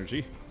got some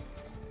energy.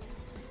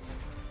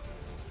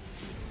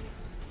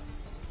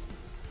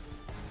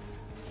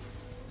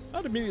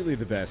 Not immediately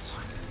the best.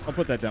 I'll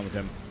put that down with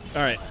him.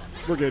 Alright,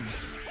 we're good.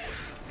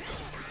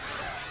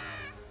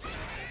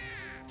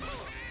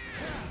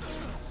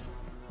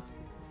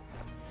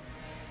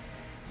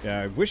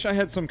 Yeah, I wish I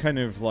had some kind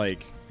of,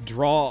 like,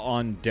 draw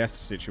on death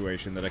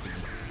situation that I could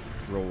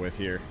roll with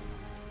here.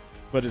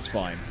 But it's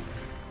fine.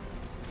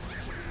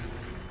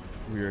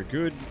 We are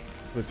good.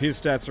 With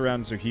his stats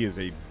around, so he is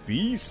a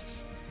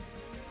beast.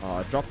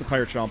 Drop the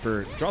Pyre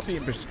Chomper, drop the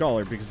Impish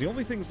Scholar, because the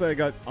only things that I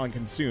got on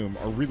Consume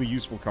are really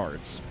useful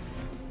cards.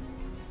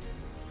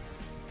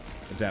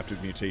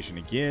 Adaptive Mutation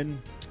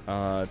again.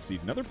 Let's see,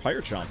 another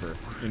Pyre Chomper,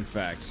 in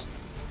fact.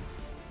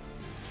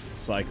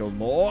 Cycle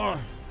more.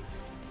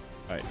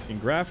 Alright,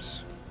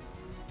 Engraft.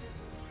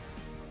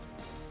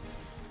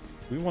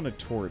 We want to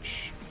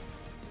torch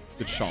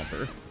the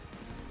Chomper.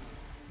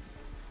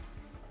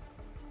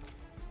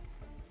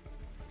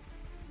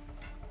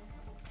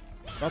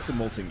 Not the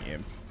Molting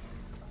Imp.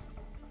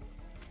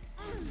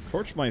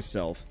 Torch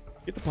myself.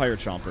 Get the Pyre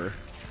Chomper.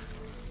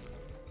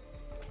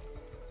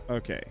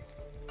 Okay.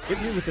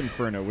 Hit me with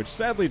Inferno, which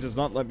sadly does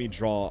not let me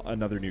draw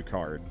another new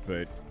card,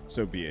 but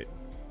so be it.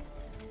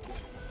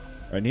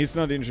 And he's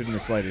not injured in the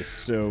slightest,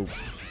 so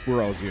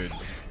we're all good.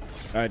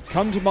 Alright,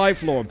 come to my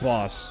floor,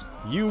 boss.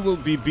 You will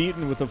be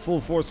beaten with the full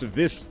force of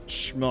this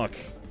schmuck.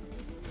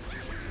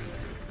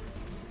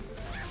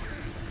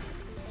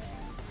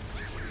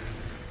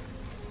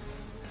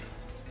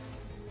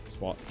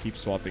 Keep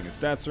swapping his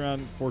stats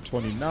around.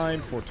 429,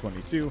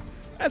 422.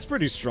 That's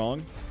pretty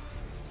strong.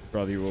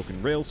 Draw the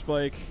Awoken Rail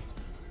Spike.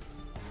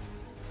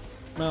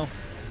 Well,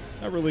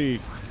 not really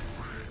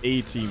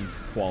A-team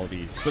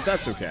quality, but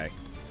that's okay.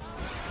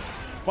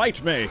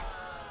 Fight me!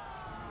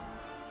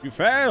 You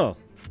fail!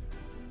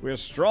 We're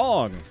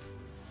strong!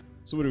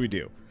 So what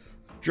do?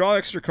 Draw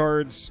extra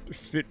cards,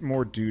 fit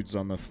more dudes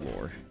on the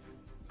floor.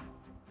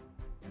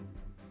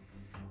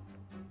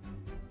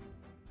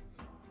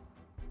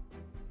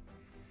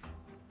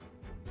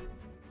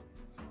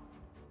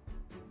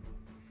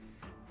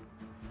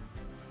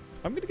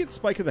 I'm gonna get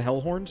Spike of the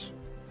Hellhorns.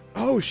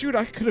 Oh, shoot,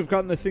 I could have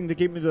gotten the thing that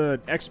gave me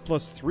the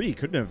X+3,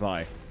 couldn't have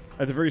I?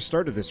 at the very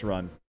start of this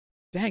run.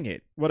 Dang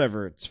it.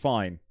 Whatever, it's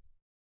fine.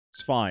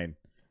 It's fine.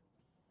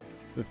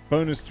 The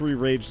bonus 3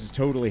 rage is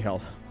totally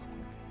hell.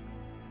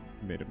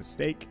 Made a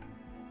mistake.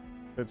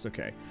 That's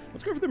okay.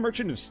 Let's go for the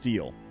Merchant of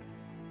Steel.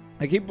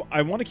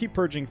 I want to keep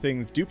purging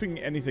things. Duping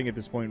anything at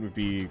this point would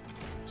be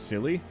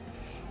silly.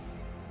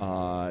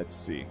 Let's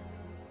see.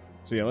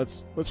 So yeah,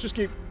 let's just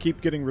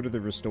keep getting rid of the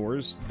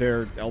restores.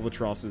 They're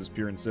albatrosses,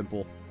 pure and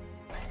simple.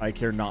 I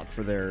care not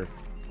for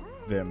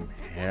them.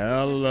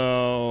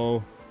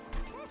 Hello.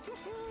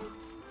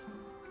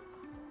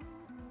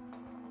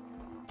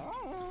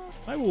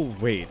 I will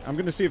wait. I'm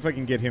gonna see if I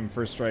can get him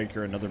first strike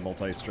or another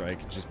multi-strike,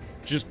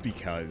 just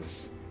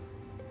because.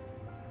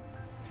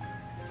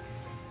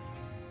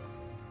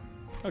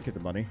 I'll get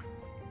the money.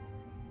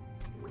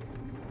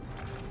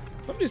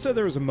 Somebody said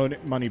there was a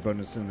money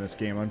bonus in this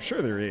game. I'm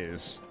sure there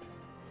is.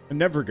 I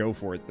never go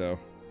for it, though.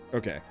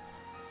 Okay.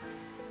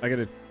 I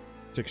gotta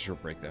take a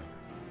short break, though.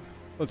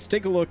 Let's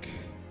take a look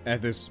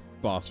at this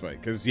boss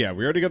fight. Because, yeah,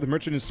 we already got the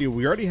Merchant of Steel.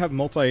 We already have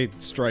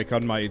multi-strike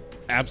on my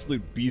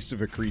absolute beast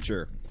of a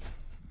creature.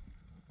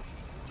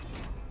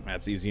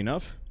 That's easy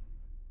enough.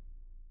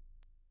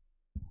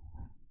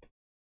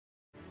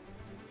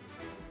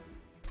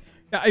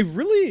 Yeah, I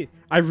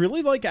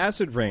really like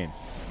Acid Rain.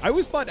 I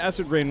always thought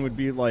Acid Rain would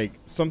be, like,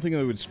 something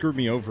that would screw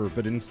me over,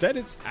 but instead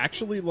it's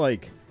actually,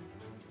 like,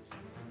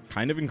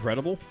 kind of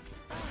incredible.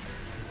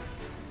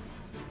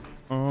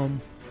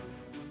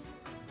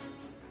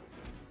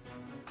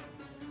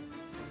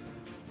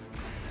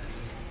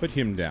 Put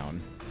him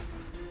down.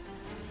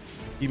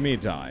 He may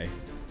die.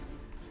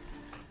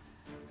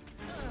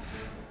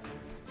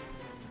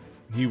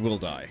 He will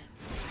die.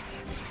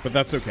 But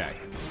that's okay.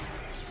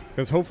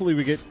 Because hopefully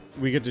we get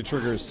to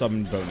trigger a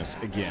summon bonus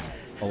again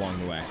along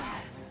the way.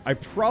 I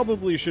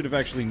probably should have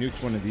actually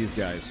nuked one of these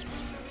guys.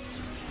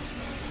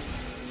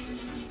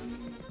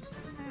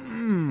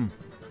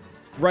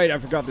 Right, I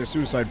forgot they're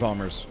suicide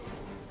bombers.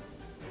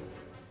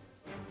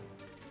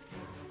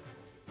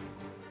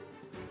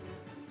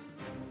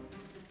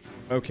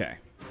 Okay.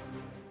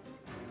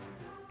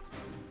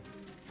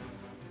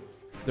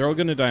 They're all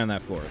gonna die on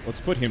that floor.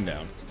 Let's put him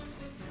down.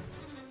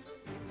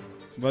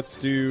 Let's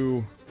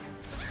do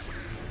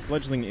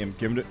Fledgling Imp,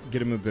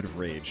 get him a bit of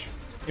rage.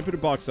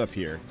 Imp box up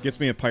here. Gets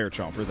me a Pyre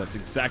Chomper. That's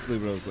exactly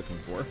what I was looking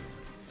for.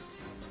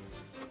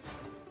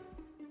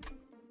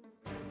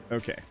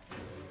 Okay.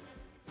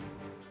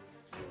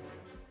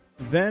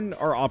 Then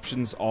our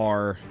options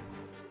are...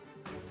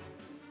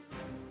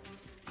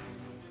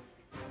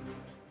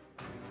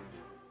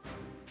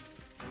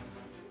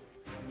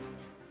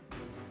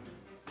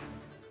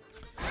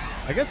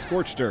 I guess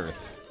Scorched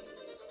Earth.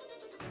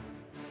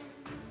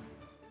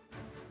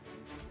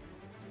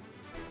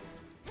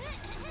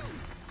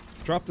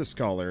 Drop the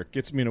Scholar,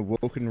 gets me an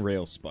Awoken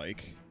Rail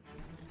Spike.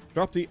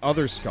 Drop the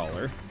other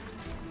Scholar,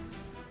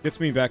 gets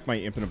me back my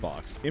Imp in a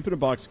Box. Imp in a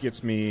Box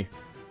gets me...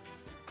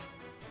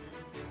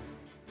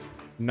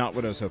 not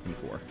what I was hoping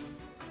for.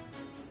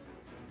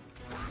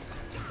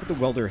 Put the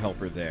Welder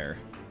Helper there.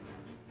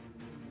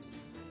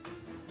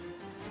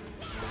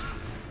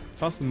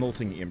 Toss the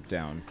Molting Imp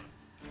down.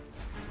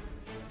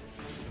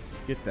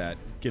 Get that.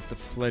 Get the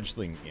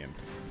Fledgling Imp.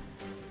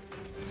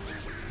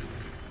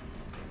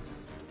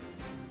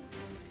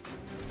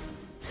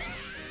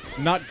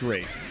 Not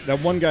great. That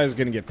one guy is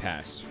going to get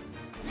past.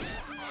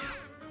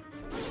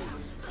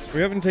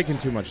 We haven't taken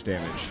too much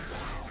damage.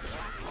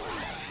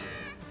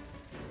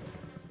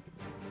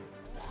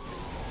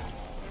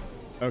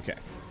 Okay.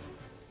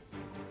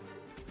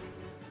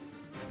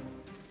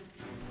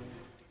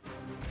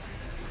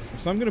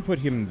 So I'm going to put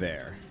him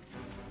there.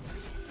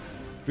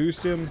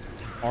 Boost him,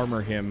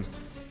 armor him,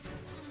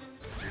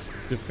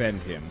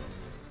 defend him.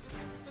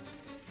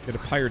 Get a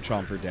Pyre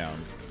Chomper down.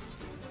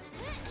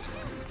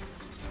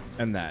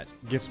 And that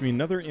gets me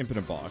another Imp in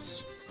a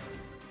Box.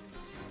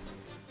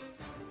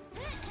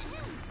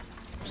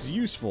 Which is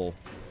useful,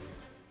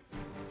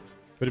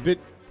 but a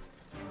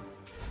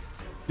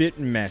bit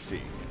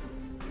messy.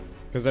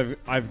 Because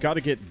I've got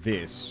to get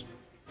this,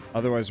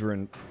 otherwise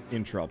we're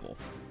in trouble.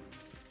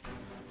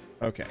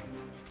 Okay,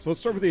 so let's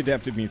start with the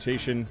Adaptive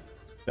Mutation.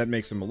 That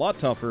makes him a lot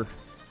tougher.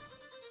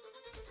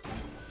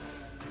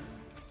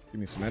 Give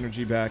me some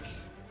energy back.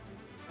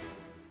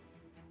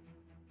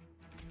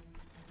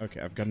 Okay,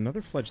 I've got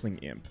another Fledgling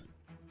Imp.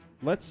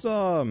 Let's,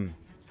 torch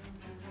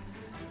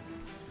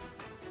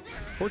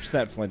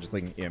that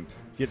Fledgling Imp.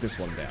 Get this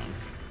one down.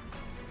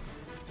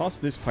 Toss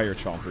this Pyre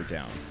Chomper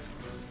down.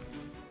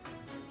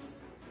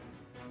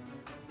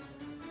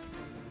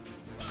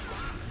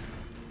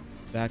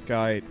 That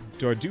guy...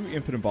 Do I do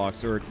Imp in a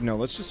Box? Or, no,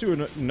 let's just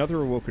do another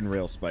Awoken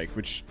Rail Spike,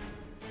 which...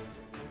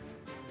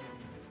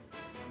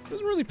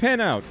 doesn't really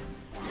pan out.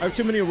 I have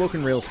too many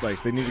Awoken Rail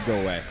Spikes. They need to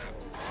go away.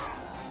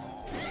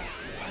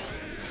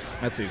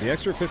 Let's see, the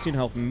extra 15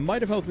 health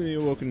might have helped me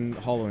Awoken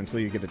Hollow until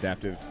you get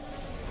Adaptive.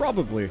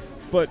 Probably,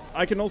 but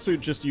I can also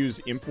just use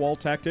Imp Wall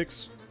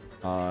tactics,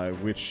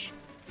 which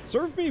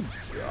serve me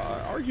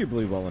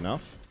arguably well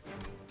enough.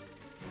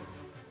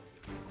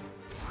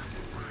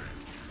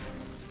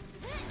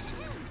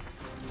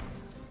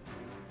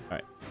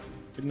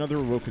 Another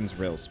Awoken's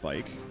Rail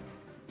Spike.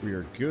 We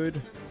are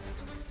good.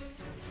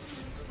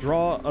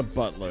 Draw a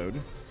buttload.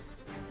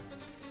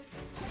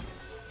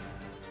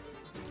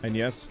 And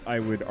yes, I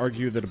would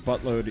argue that a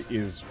buttload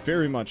is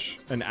very much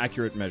an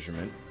accurate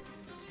measurement.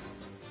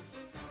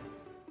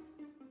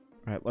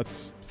 Alright,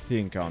 let's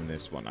think on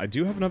this one. I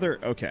do have another...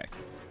 Okay.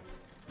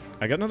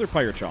 I got another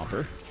Pyre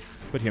Chomper.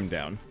 Put him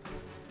down.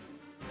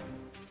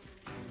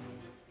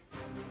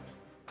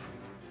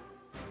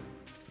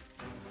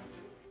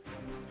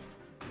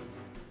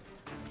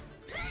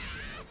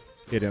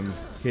 Hit him.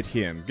 Hit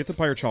him. Get the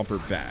Pyre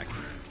Chomper back.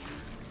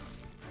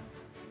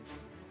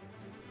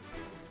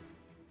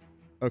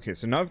 Okay,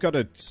 so now I've got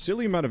a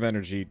silly amount of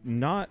energy.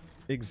 Not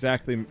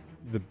exactly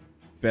the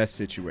best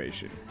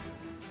situation.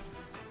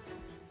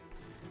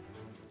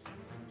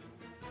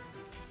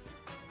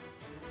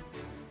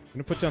 I'm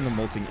gonna put down the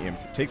Molting Imp.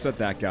 Takes out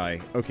that guy.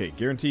 Okay,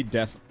 guaranteed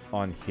death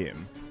on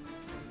him.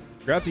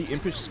 Grab the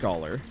Impish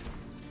Scholar.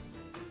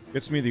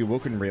 Gets me the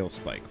Awoken Rail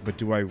Spike. But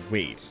do I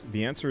wait?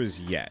 The answer is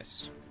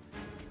yes.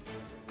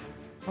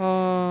 Do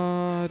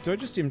I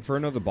just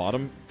Inferno the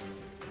bottom?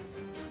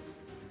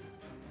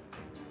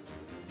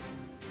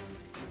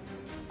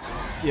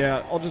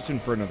 Yeah, I'll just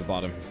Inferno the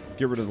bottom.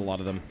 Get rid of a lot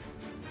of them.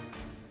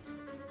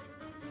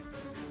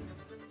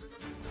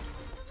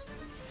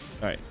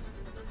 Alright.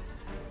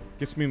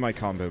 Gets me my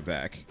combo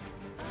back.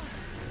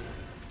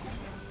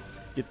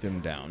 Get them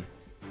down.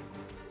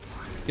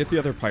 Get the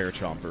other Pyre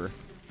Chomper.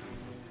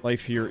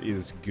 Life here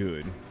is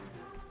good.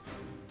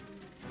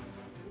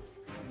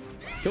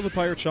 Kill the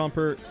Pyre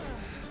Chomper.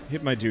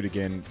 Hit my dude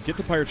again. Get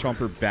the Pyre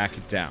Chomper back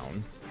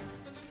down.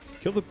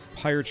 Kill the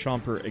Pyre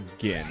Chomper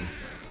again.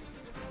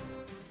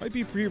 Might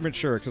be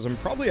premature, because I'm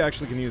probably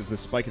actually going to use the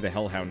Spike of the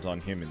Hellhound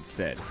on him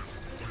instead.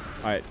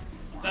 Alright,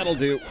 that'll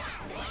do.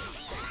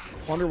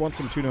 Wonder wants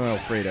some tuna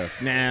Alfredo.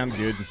 Nah, I'm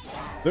good.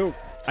 Though,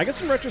 I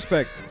guess in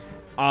retrospect,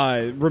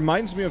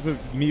 reminds me of a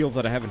meal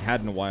that I haven't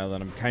had in a while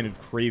that I'm kind of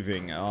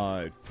craving.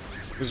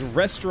 There's a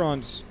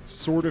restaurant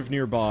sort of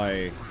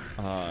nearby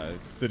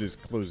that is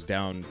closed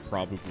down,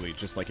 probably,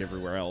 just like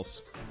everywhere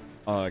else,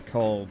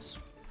 called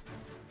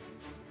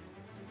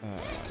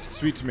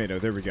Sweet Tomato.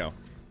 There we go.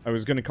 I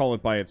was going to call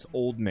it by its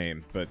old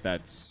name, but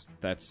that's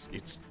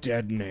its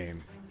dead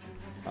name.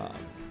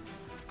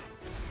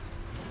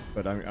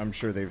 But I'm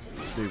sure they've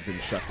been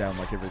shut down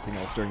like everything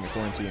else during the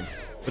quarantine.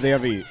 But they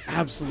have a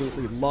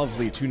absolutely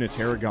lovely tuna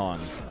tarragon.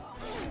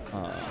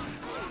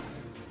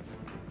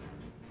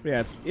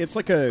 Yeah, it's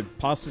like a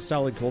pasta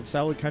salad, cold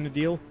salad kind of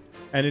deal,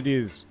 and it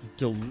is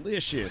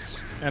delicious.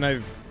 And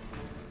I've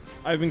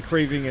been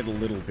craving it a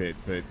little bit,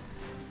 but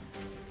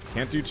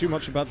can't do too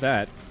much about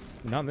that.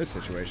 Not in this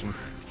situation.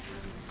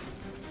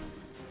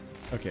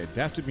 Okay,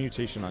 adapted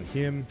mutation on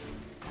him.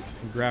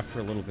 Graft for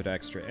a little bit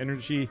extra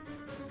energy.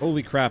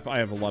 Holy crap, I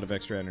have a lot of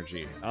extra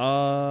energy.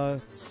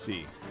 Let's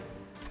see.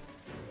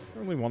 I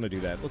don't really want to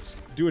do that. Let's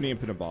do an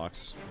imp in a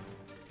box.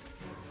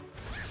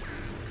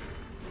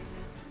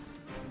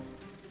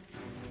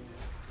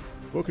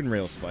 Woken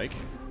Rail Spike.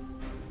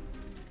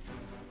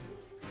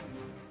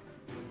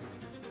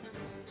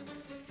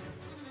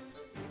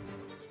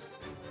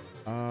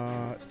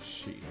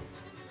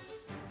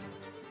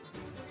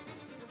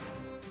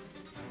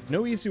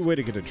 No easy way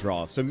to get a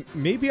draw, so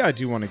maybe I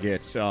do want to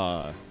get,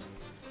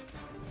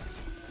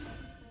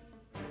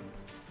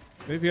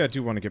 maybe I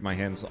do want to get my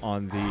hands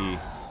on the...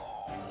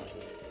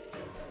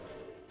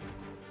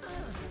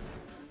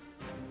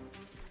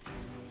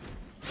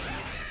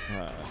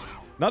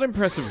 not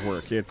impressive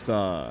work, it's,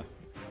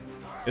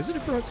 is it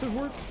impressive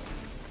work?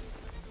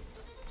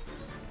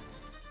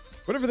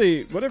 Whatever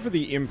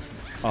the imp,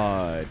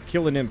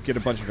 kill an imp, get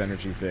a bunch of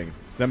energy thing.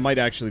 That might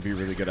actually be a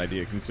really good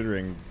idea,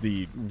 considering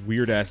the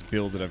weird-ass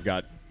build that I've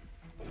got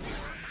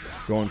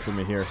going for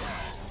me here.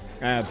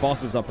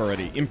 Boss is up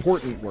already.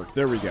 Important work.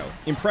 There we go.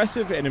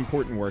 Impressive and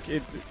important work.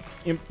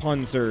 Imp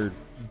puns are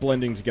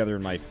blending together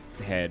in my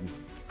head.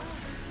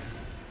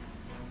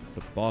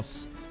 Put the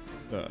boss...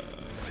 or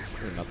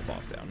not the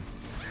boss down.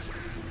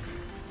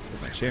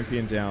 Put my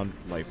champion down.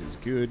 Life is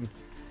good.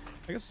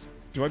 I guess...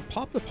 Do I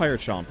pop the Pyre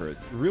Chomper?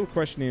 The real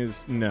question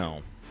is,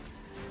 no.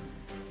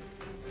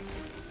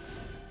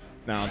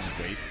 No, I'll just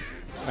wait.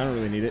 I don't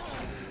really need it.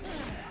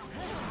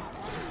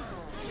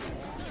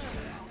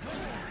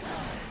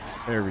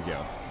 There we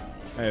go.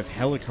 I have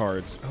hella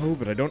cards. Oh,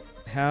 but I don't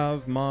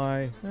have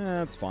my...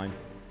 that's fine.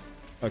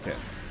 Okay.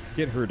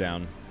 Get her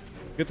down.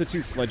 Get the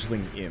two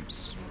fledgling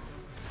imps.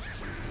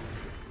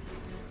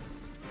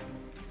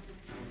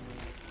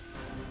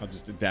 I'll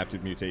just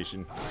adapted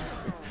mutation.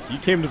 You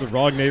came to the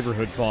wrong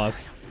neighborhood,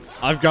 boss.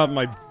 I've got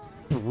my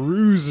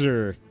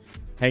bruiser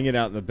hanging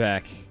out in the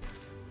back.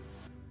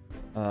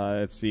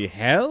 Let's see.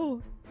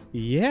 Hell?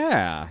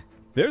 Yeah.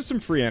 There's some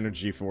free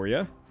energy for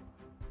you.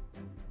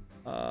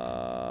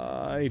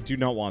 I do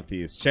not want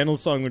these. Channel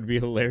Song would be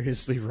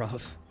hilariously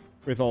rough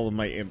with all of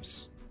my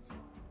imps.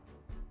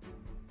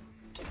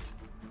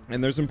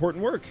 And there's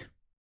important work.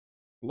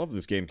 Love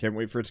this game. Can't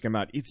wait for it to come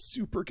out. It's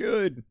super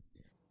good.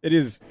 It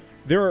is...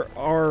 There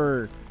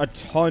are a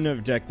ton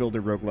of deck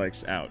builder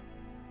roguelikes out.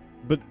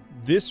 but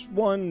this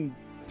one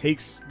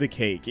takes the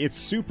cake. It's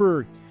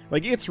super...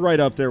 Like, it's right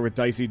up there with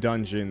Dicey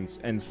Dungeons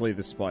and Slay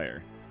the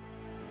Spire.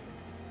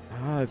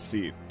 Let's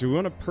see. Do we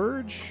want to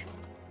purge?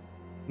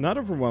 Not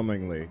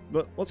overwhelmingly.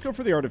 Let's go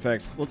for the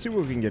artifacts. Let's see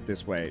what we can get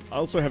this way. I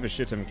also have a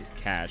shit ton of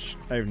cash.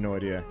 I have no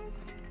idea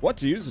what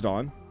to use it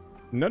on.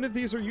 None of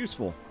these are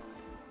useful.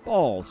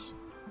 Balls.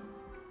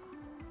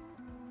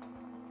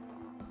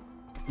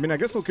 I mean, I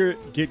guess I'll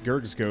get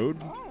Gurg's Goad.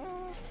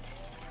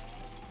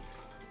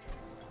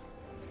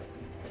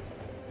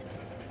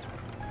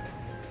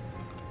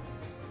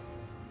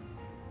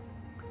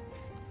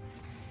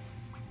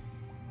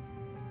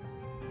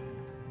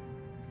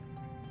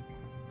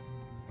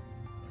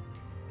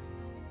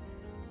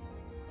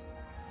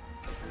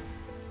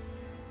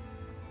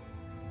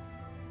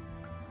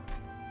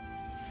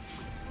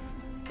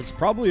 It's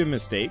probably a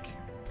mistake.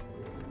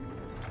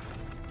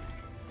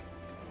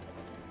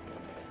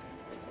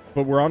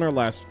 But we're on our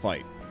last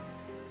fight.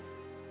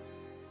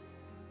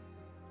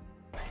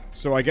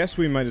 So I guess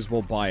we might as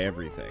well buy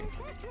everything.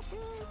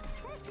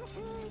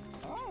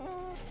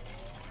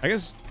 I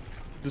guess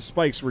the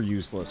spikes were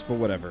useless, but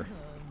whatever.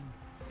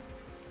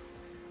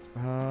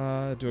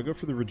 Do I go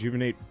for the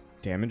rejuvenate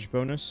damage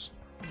bonus?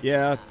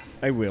 Yeah,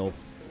 I will.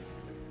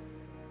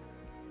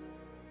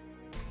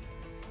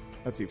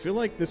 Let's see, I feel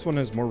like this one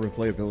has more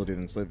replayability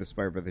than Slay the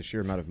Spire by the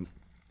sheer amount of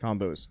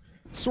combos.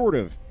 Sort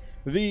of.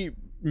 The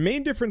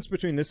main difference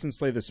between this and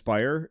Slay the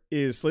Spire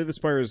is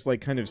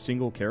like kind of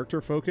single character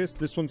focused.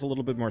 This one's a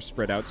little bit more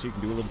spread out, so you can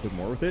do a little bit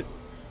more with it.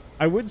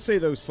 I would say,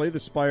 though, Slay the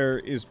Spire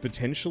is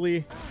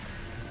potentially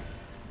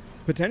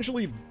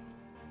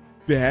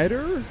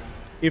better,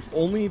 if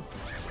only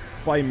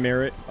by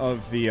merit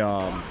of the,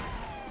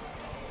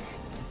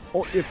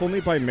 or if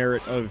only by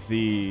merit of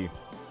the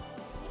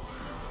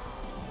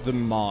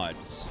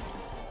mods.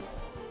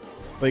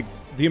 Like,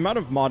 the amount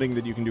of modding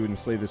that you can do in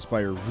Slay the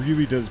Spire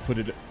really does put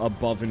it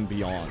above and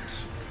beyond.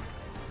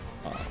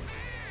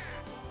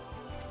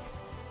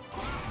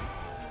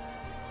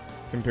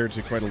 Compared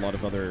to quite a lot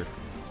of other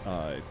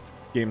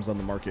games on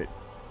the market.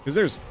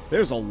 Because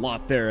there's a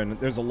lot there, and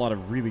there's a lot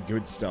of really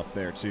good stuff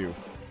there, too.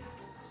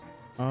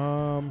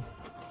 Oh,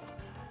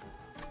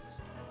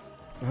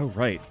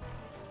 right.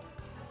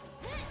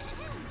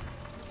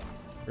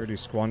 Already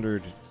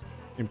squandered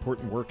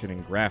important work and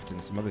engraft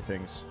and some other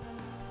things.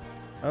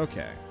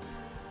 Okay.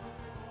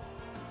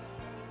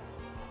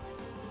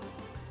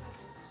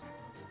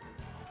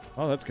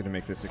 Oh, that's going to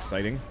make this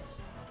exciting.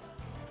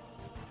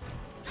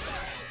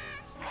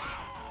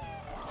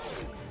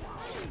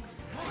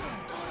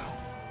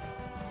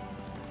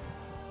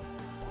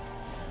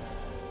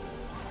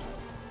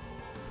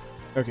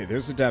 Okay,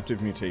 there's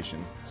adaptive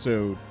mutation.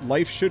 So,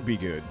 life should be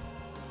good.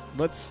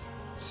 Let's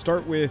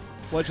start with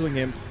Fledgling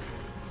Imp.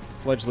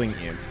 Fledgling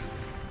Imp.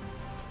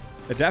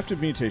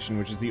 Adaptive Mutation,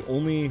 which is the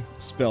only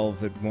spell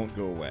that won't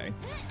go away,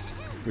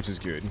 which is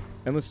good.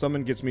 Endless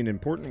Summon gets me an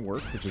important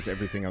work, which is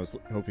everything I was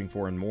hoping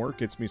for and more.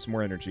 Gets me some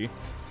more energy.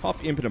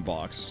 Pop Imp in a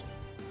box.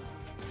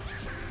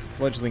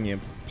 Fledgling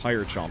Imp,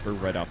 Pyre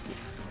Chomper right off the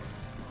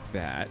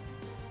bat.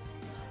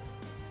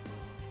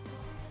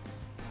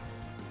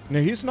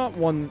 Now, he's not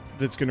one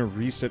that's going to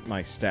reset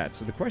my stats.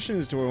 So the question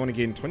is, do I want to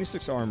gain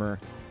 26 armor,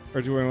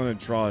 or do I want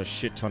to draw a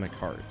shit ton of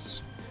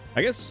cards?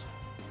 I guess...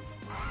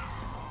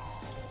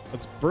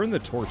 Let's burn the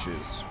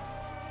torches.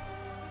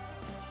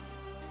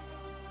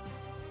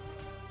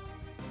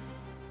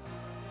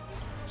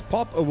 Let's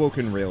pop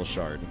Awoken Rail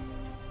Shard.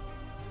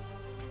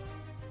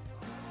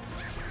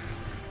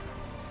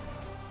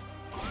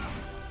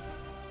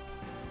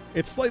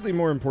 It's slightly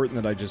more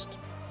important that I just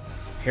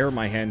pare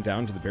my hand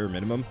down to the bare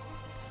minimum,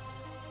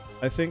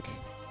 I think.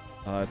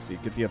 Let's see,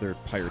 get the other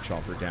Pyre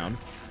Chopper down.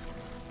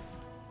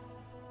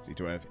 Let's see,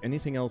 do I have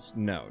anything else?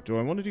 No. Do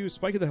I want to do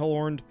Spike of the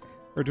Hellhorn?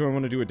 Or do I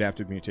want to do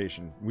Adaptive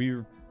Mutation?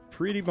 We're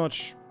pretty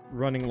much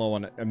running low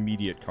on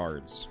immediate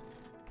cards.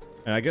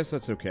 And I guess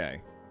that's okay.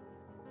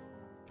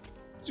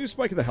 Let's do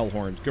Spike of the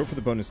Hellhorn. Go for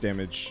the bonus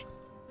damage.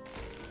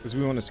 Because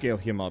we want to scale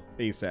him up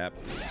ASAP.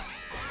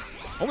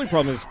 Only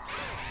problem is,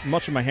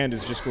 much of my hand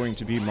is just going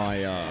to be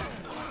my,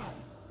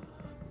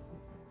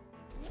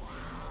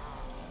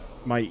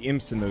 my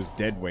imps and those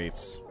dead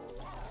weights.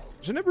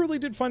 Which I never really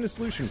did find a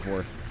solution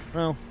for.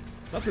 Well,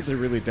 not that they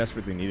really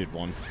desperately needed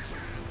one.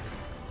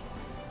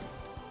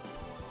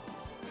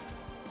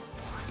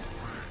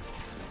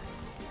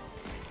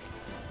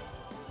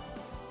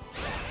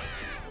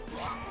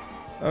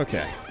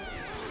 Okay.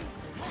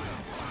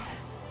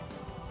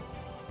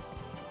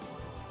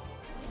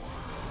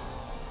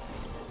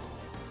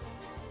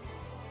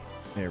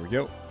 There we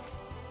go.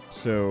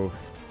 So,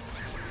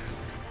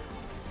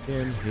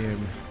 him.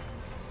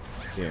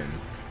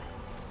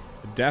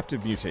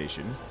 Adaptive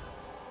Mutation.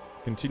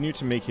 Continue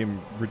to make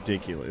him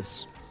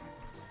ridiculous.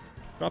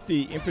 Drop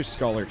the Impish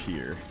Scholar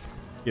here.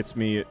 Gets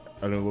me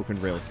an Awoken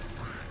Rail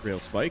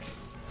Spike.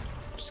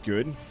 Which is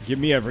good. Give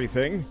me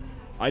everything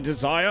I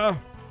desire.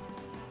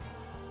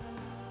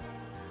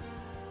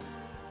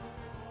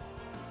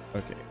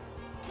 Okay.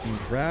 In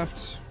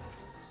draft,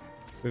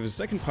 we have a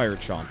second Pyre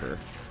Chomper.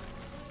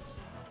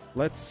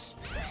 let's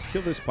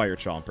kill this Pyre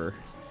Chomper.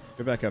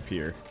 Go back up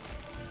here.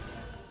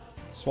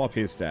 Swap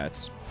his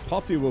stats.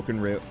 Pop the Awoken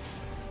Rail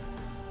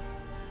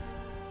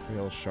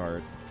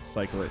Shard.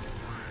 Cycle it.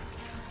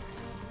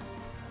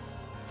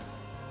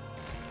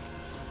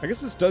 I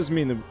guess this does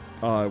mean that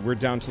we're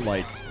down to,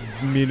 like,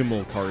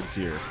 minimal cards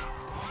here.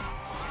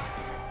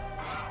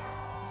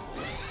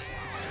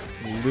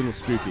 A little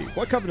spooky.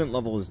 What Covenant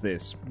level is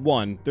this?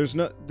 1. There's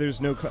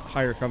no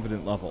higher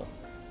Covenant level.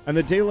 And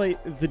the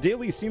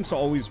daily seems to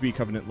always be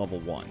Covenant level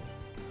 1.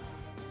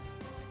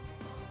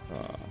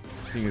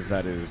 Seeing as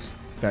that is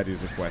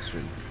a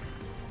question.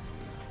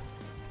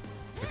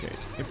 Okay,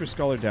 Emperor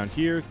Scholar down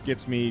here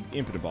gets me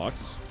Imp in a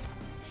box.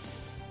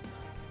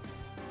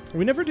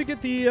 We never did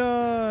get the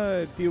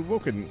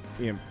Awoken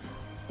Imp,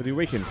 or the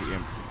Awakened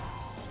Imp.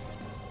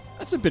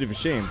 That's a bit of a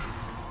shame.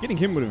 Getting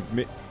him would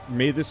have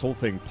made this whole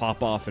thing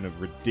pop off in a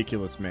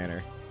ridiculous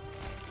manner.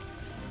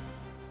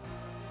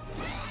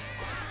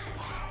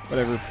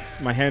 Whatever.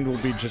 My hand will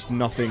be just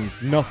nothing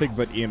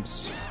but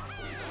imps.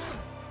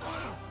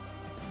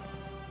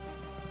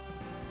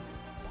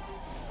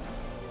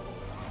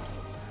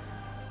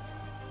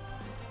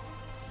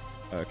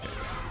 Okay.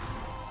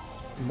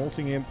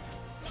 Molting Imp.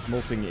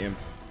 Molting Imp.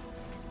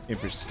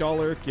 Emperor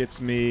Scholar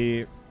gets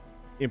me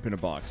Imp in a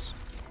box.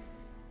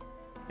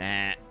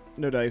 Nah.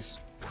 No dice.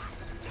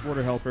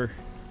 Water Helper.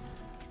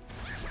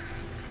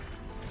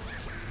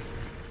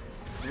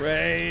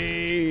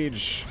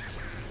 Rage!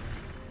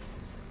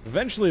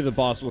 Eventually the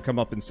boss will come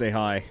up and say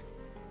hi.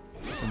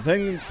 And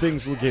then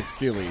things will get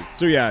silly.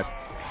 So yeah,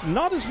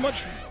 not as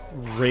much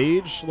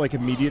rage, like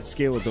immediate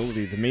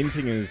scalability. The main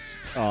thing is,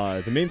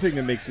 the main thing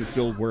that makes this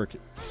build work,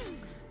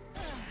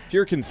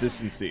 pure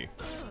consistency.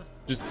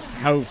 Just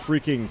how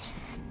freaking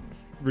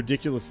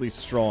ridiculously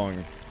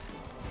strong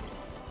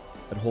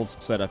that whole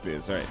setup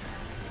is. Alright,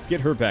 let's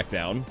get her back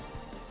down.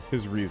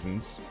 His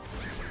reasons.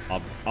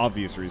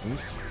 Obvious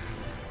reasons.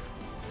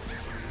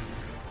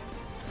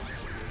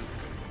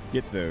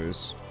 Get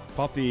those.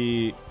 Pop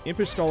the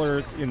Emperor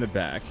Scholar in the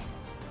back.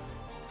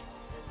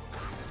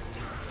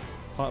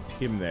 Pop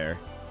him there.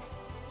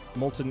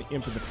 Molten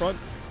Imp in the front.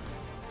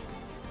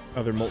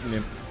 Other Molten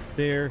Imp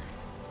there.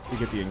 We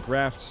get the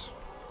Engraft.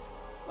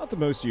 Not the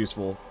most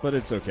useful, but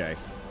it's okay.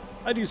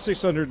 I do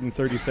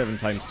 637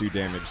 times 2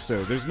 damage,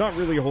 so there's not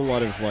really a whole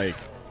lot of, like...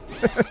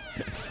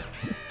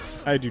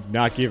 I do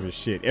not give a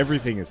shit.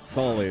 Everything is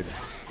solid.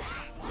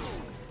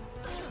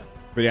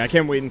 But yeah, I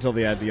can't wait until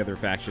they add the other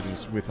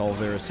factions with all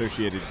their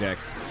associated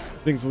decks.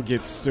 Things will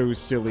get so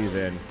silly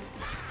then.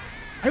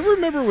 I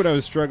remember when I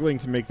was struggling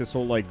to make this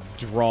whole, like,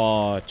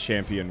 draw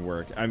champion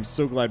work. I'm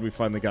so glad we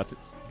finally got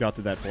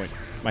to that point.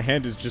 My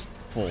hand is just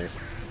full.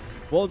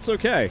 Well, it's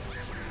okay.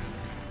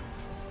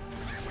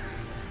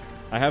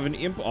 I have an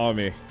Imp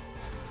army.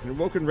 An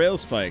Awoken Rail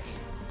Spike.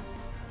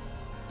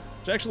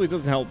 Which actually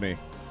doesn't help me.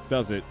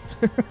 Does it?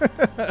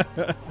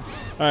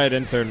 Alright,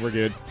 end turn. We're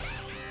good.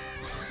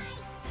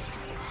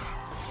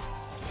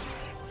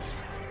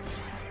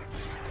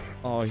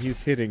 Oh,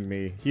 he's hitting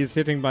me. He's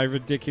hitting my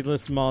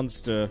ridiculous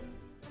monster.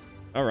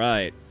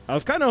 Alright. I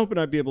was kind of hoping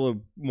I'd be able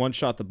to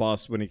one-shot the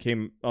boss when he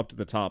came up to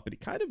the top, but he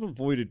kind of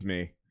avoided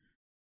me.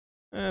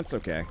 That's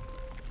okay.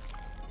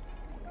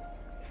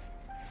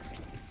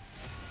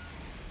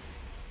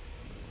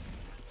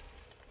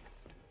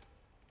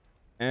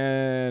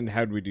 And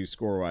how'd we do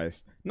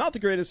score-wise? Not the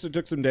greatest, it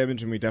took some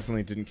damage and we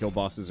definitely didn't kill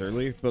bosses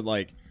early, but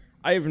like,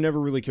 I have never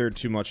really cared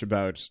too much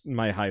about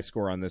my high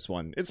score on this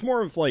one. It's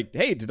more of like,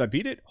 hey, did I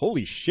beat it?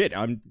 Holy shit,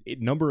 I'm at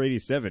number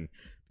 87.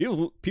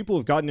 People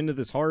have gotten into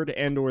this hard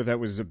and or that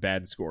was a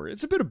bad score.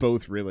 It's a bit of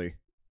both, really.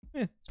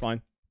 It's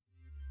fine.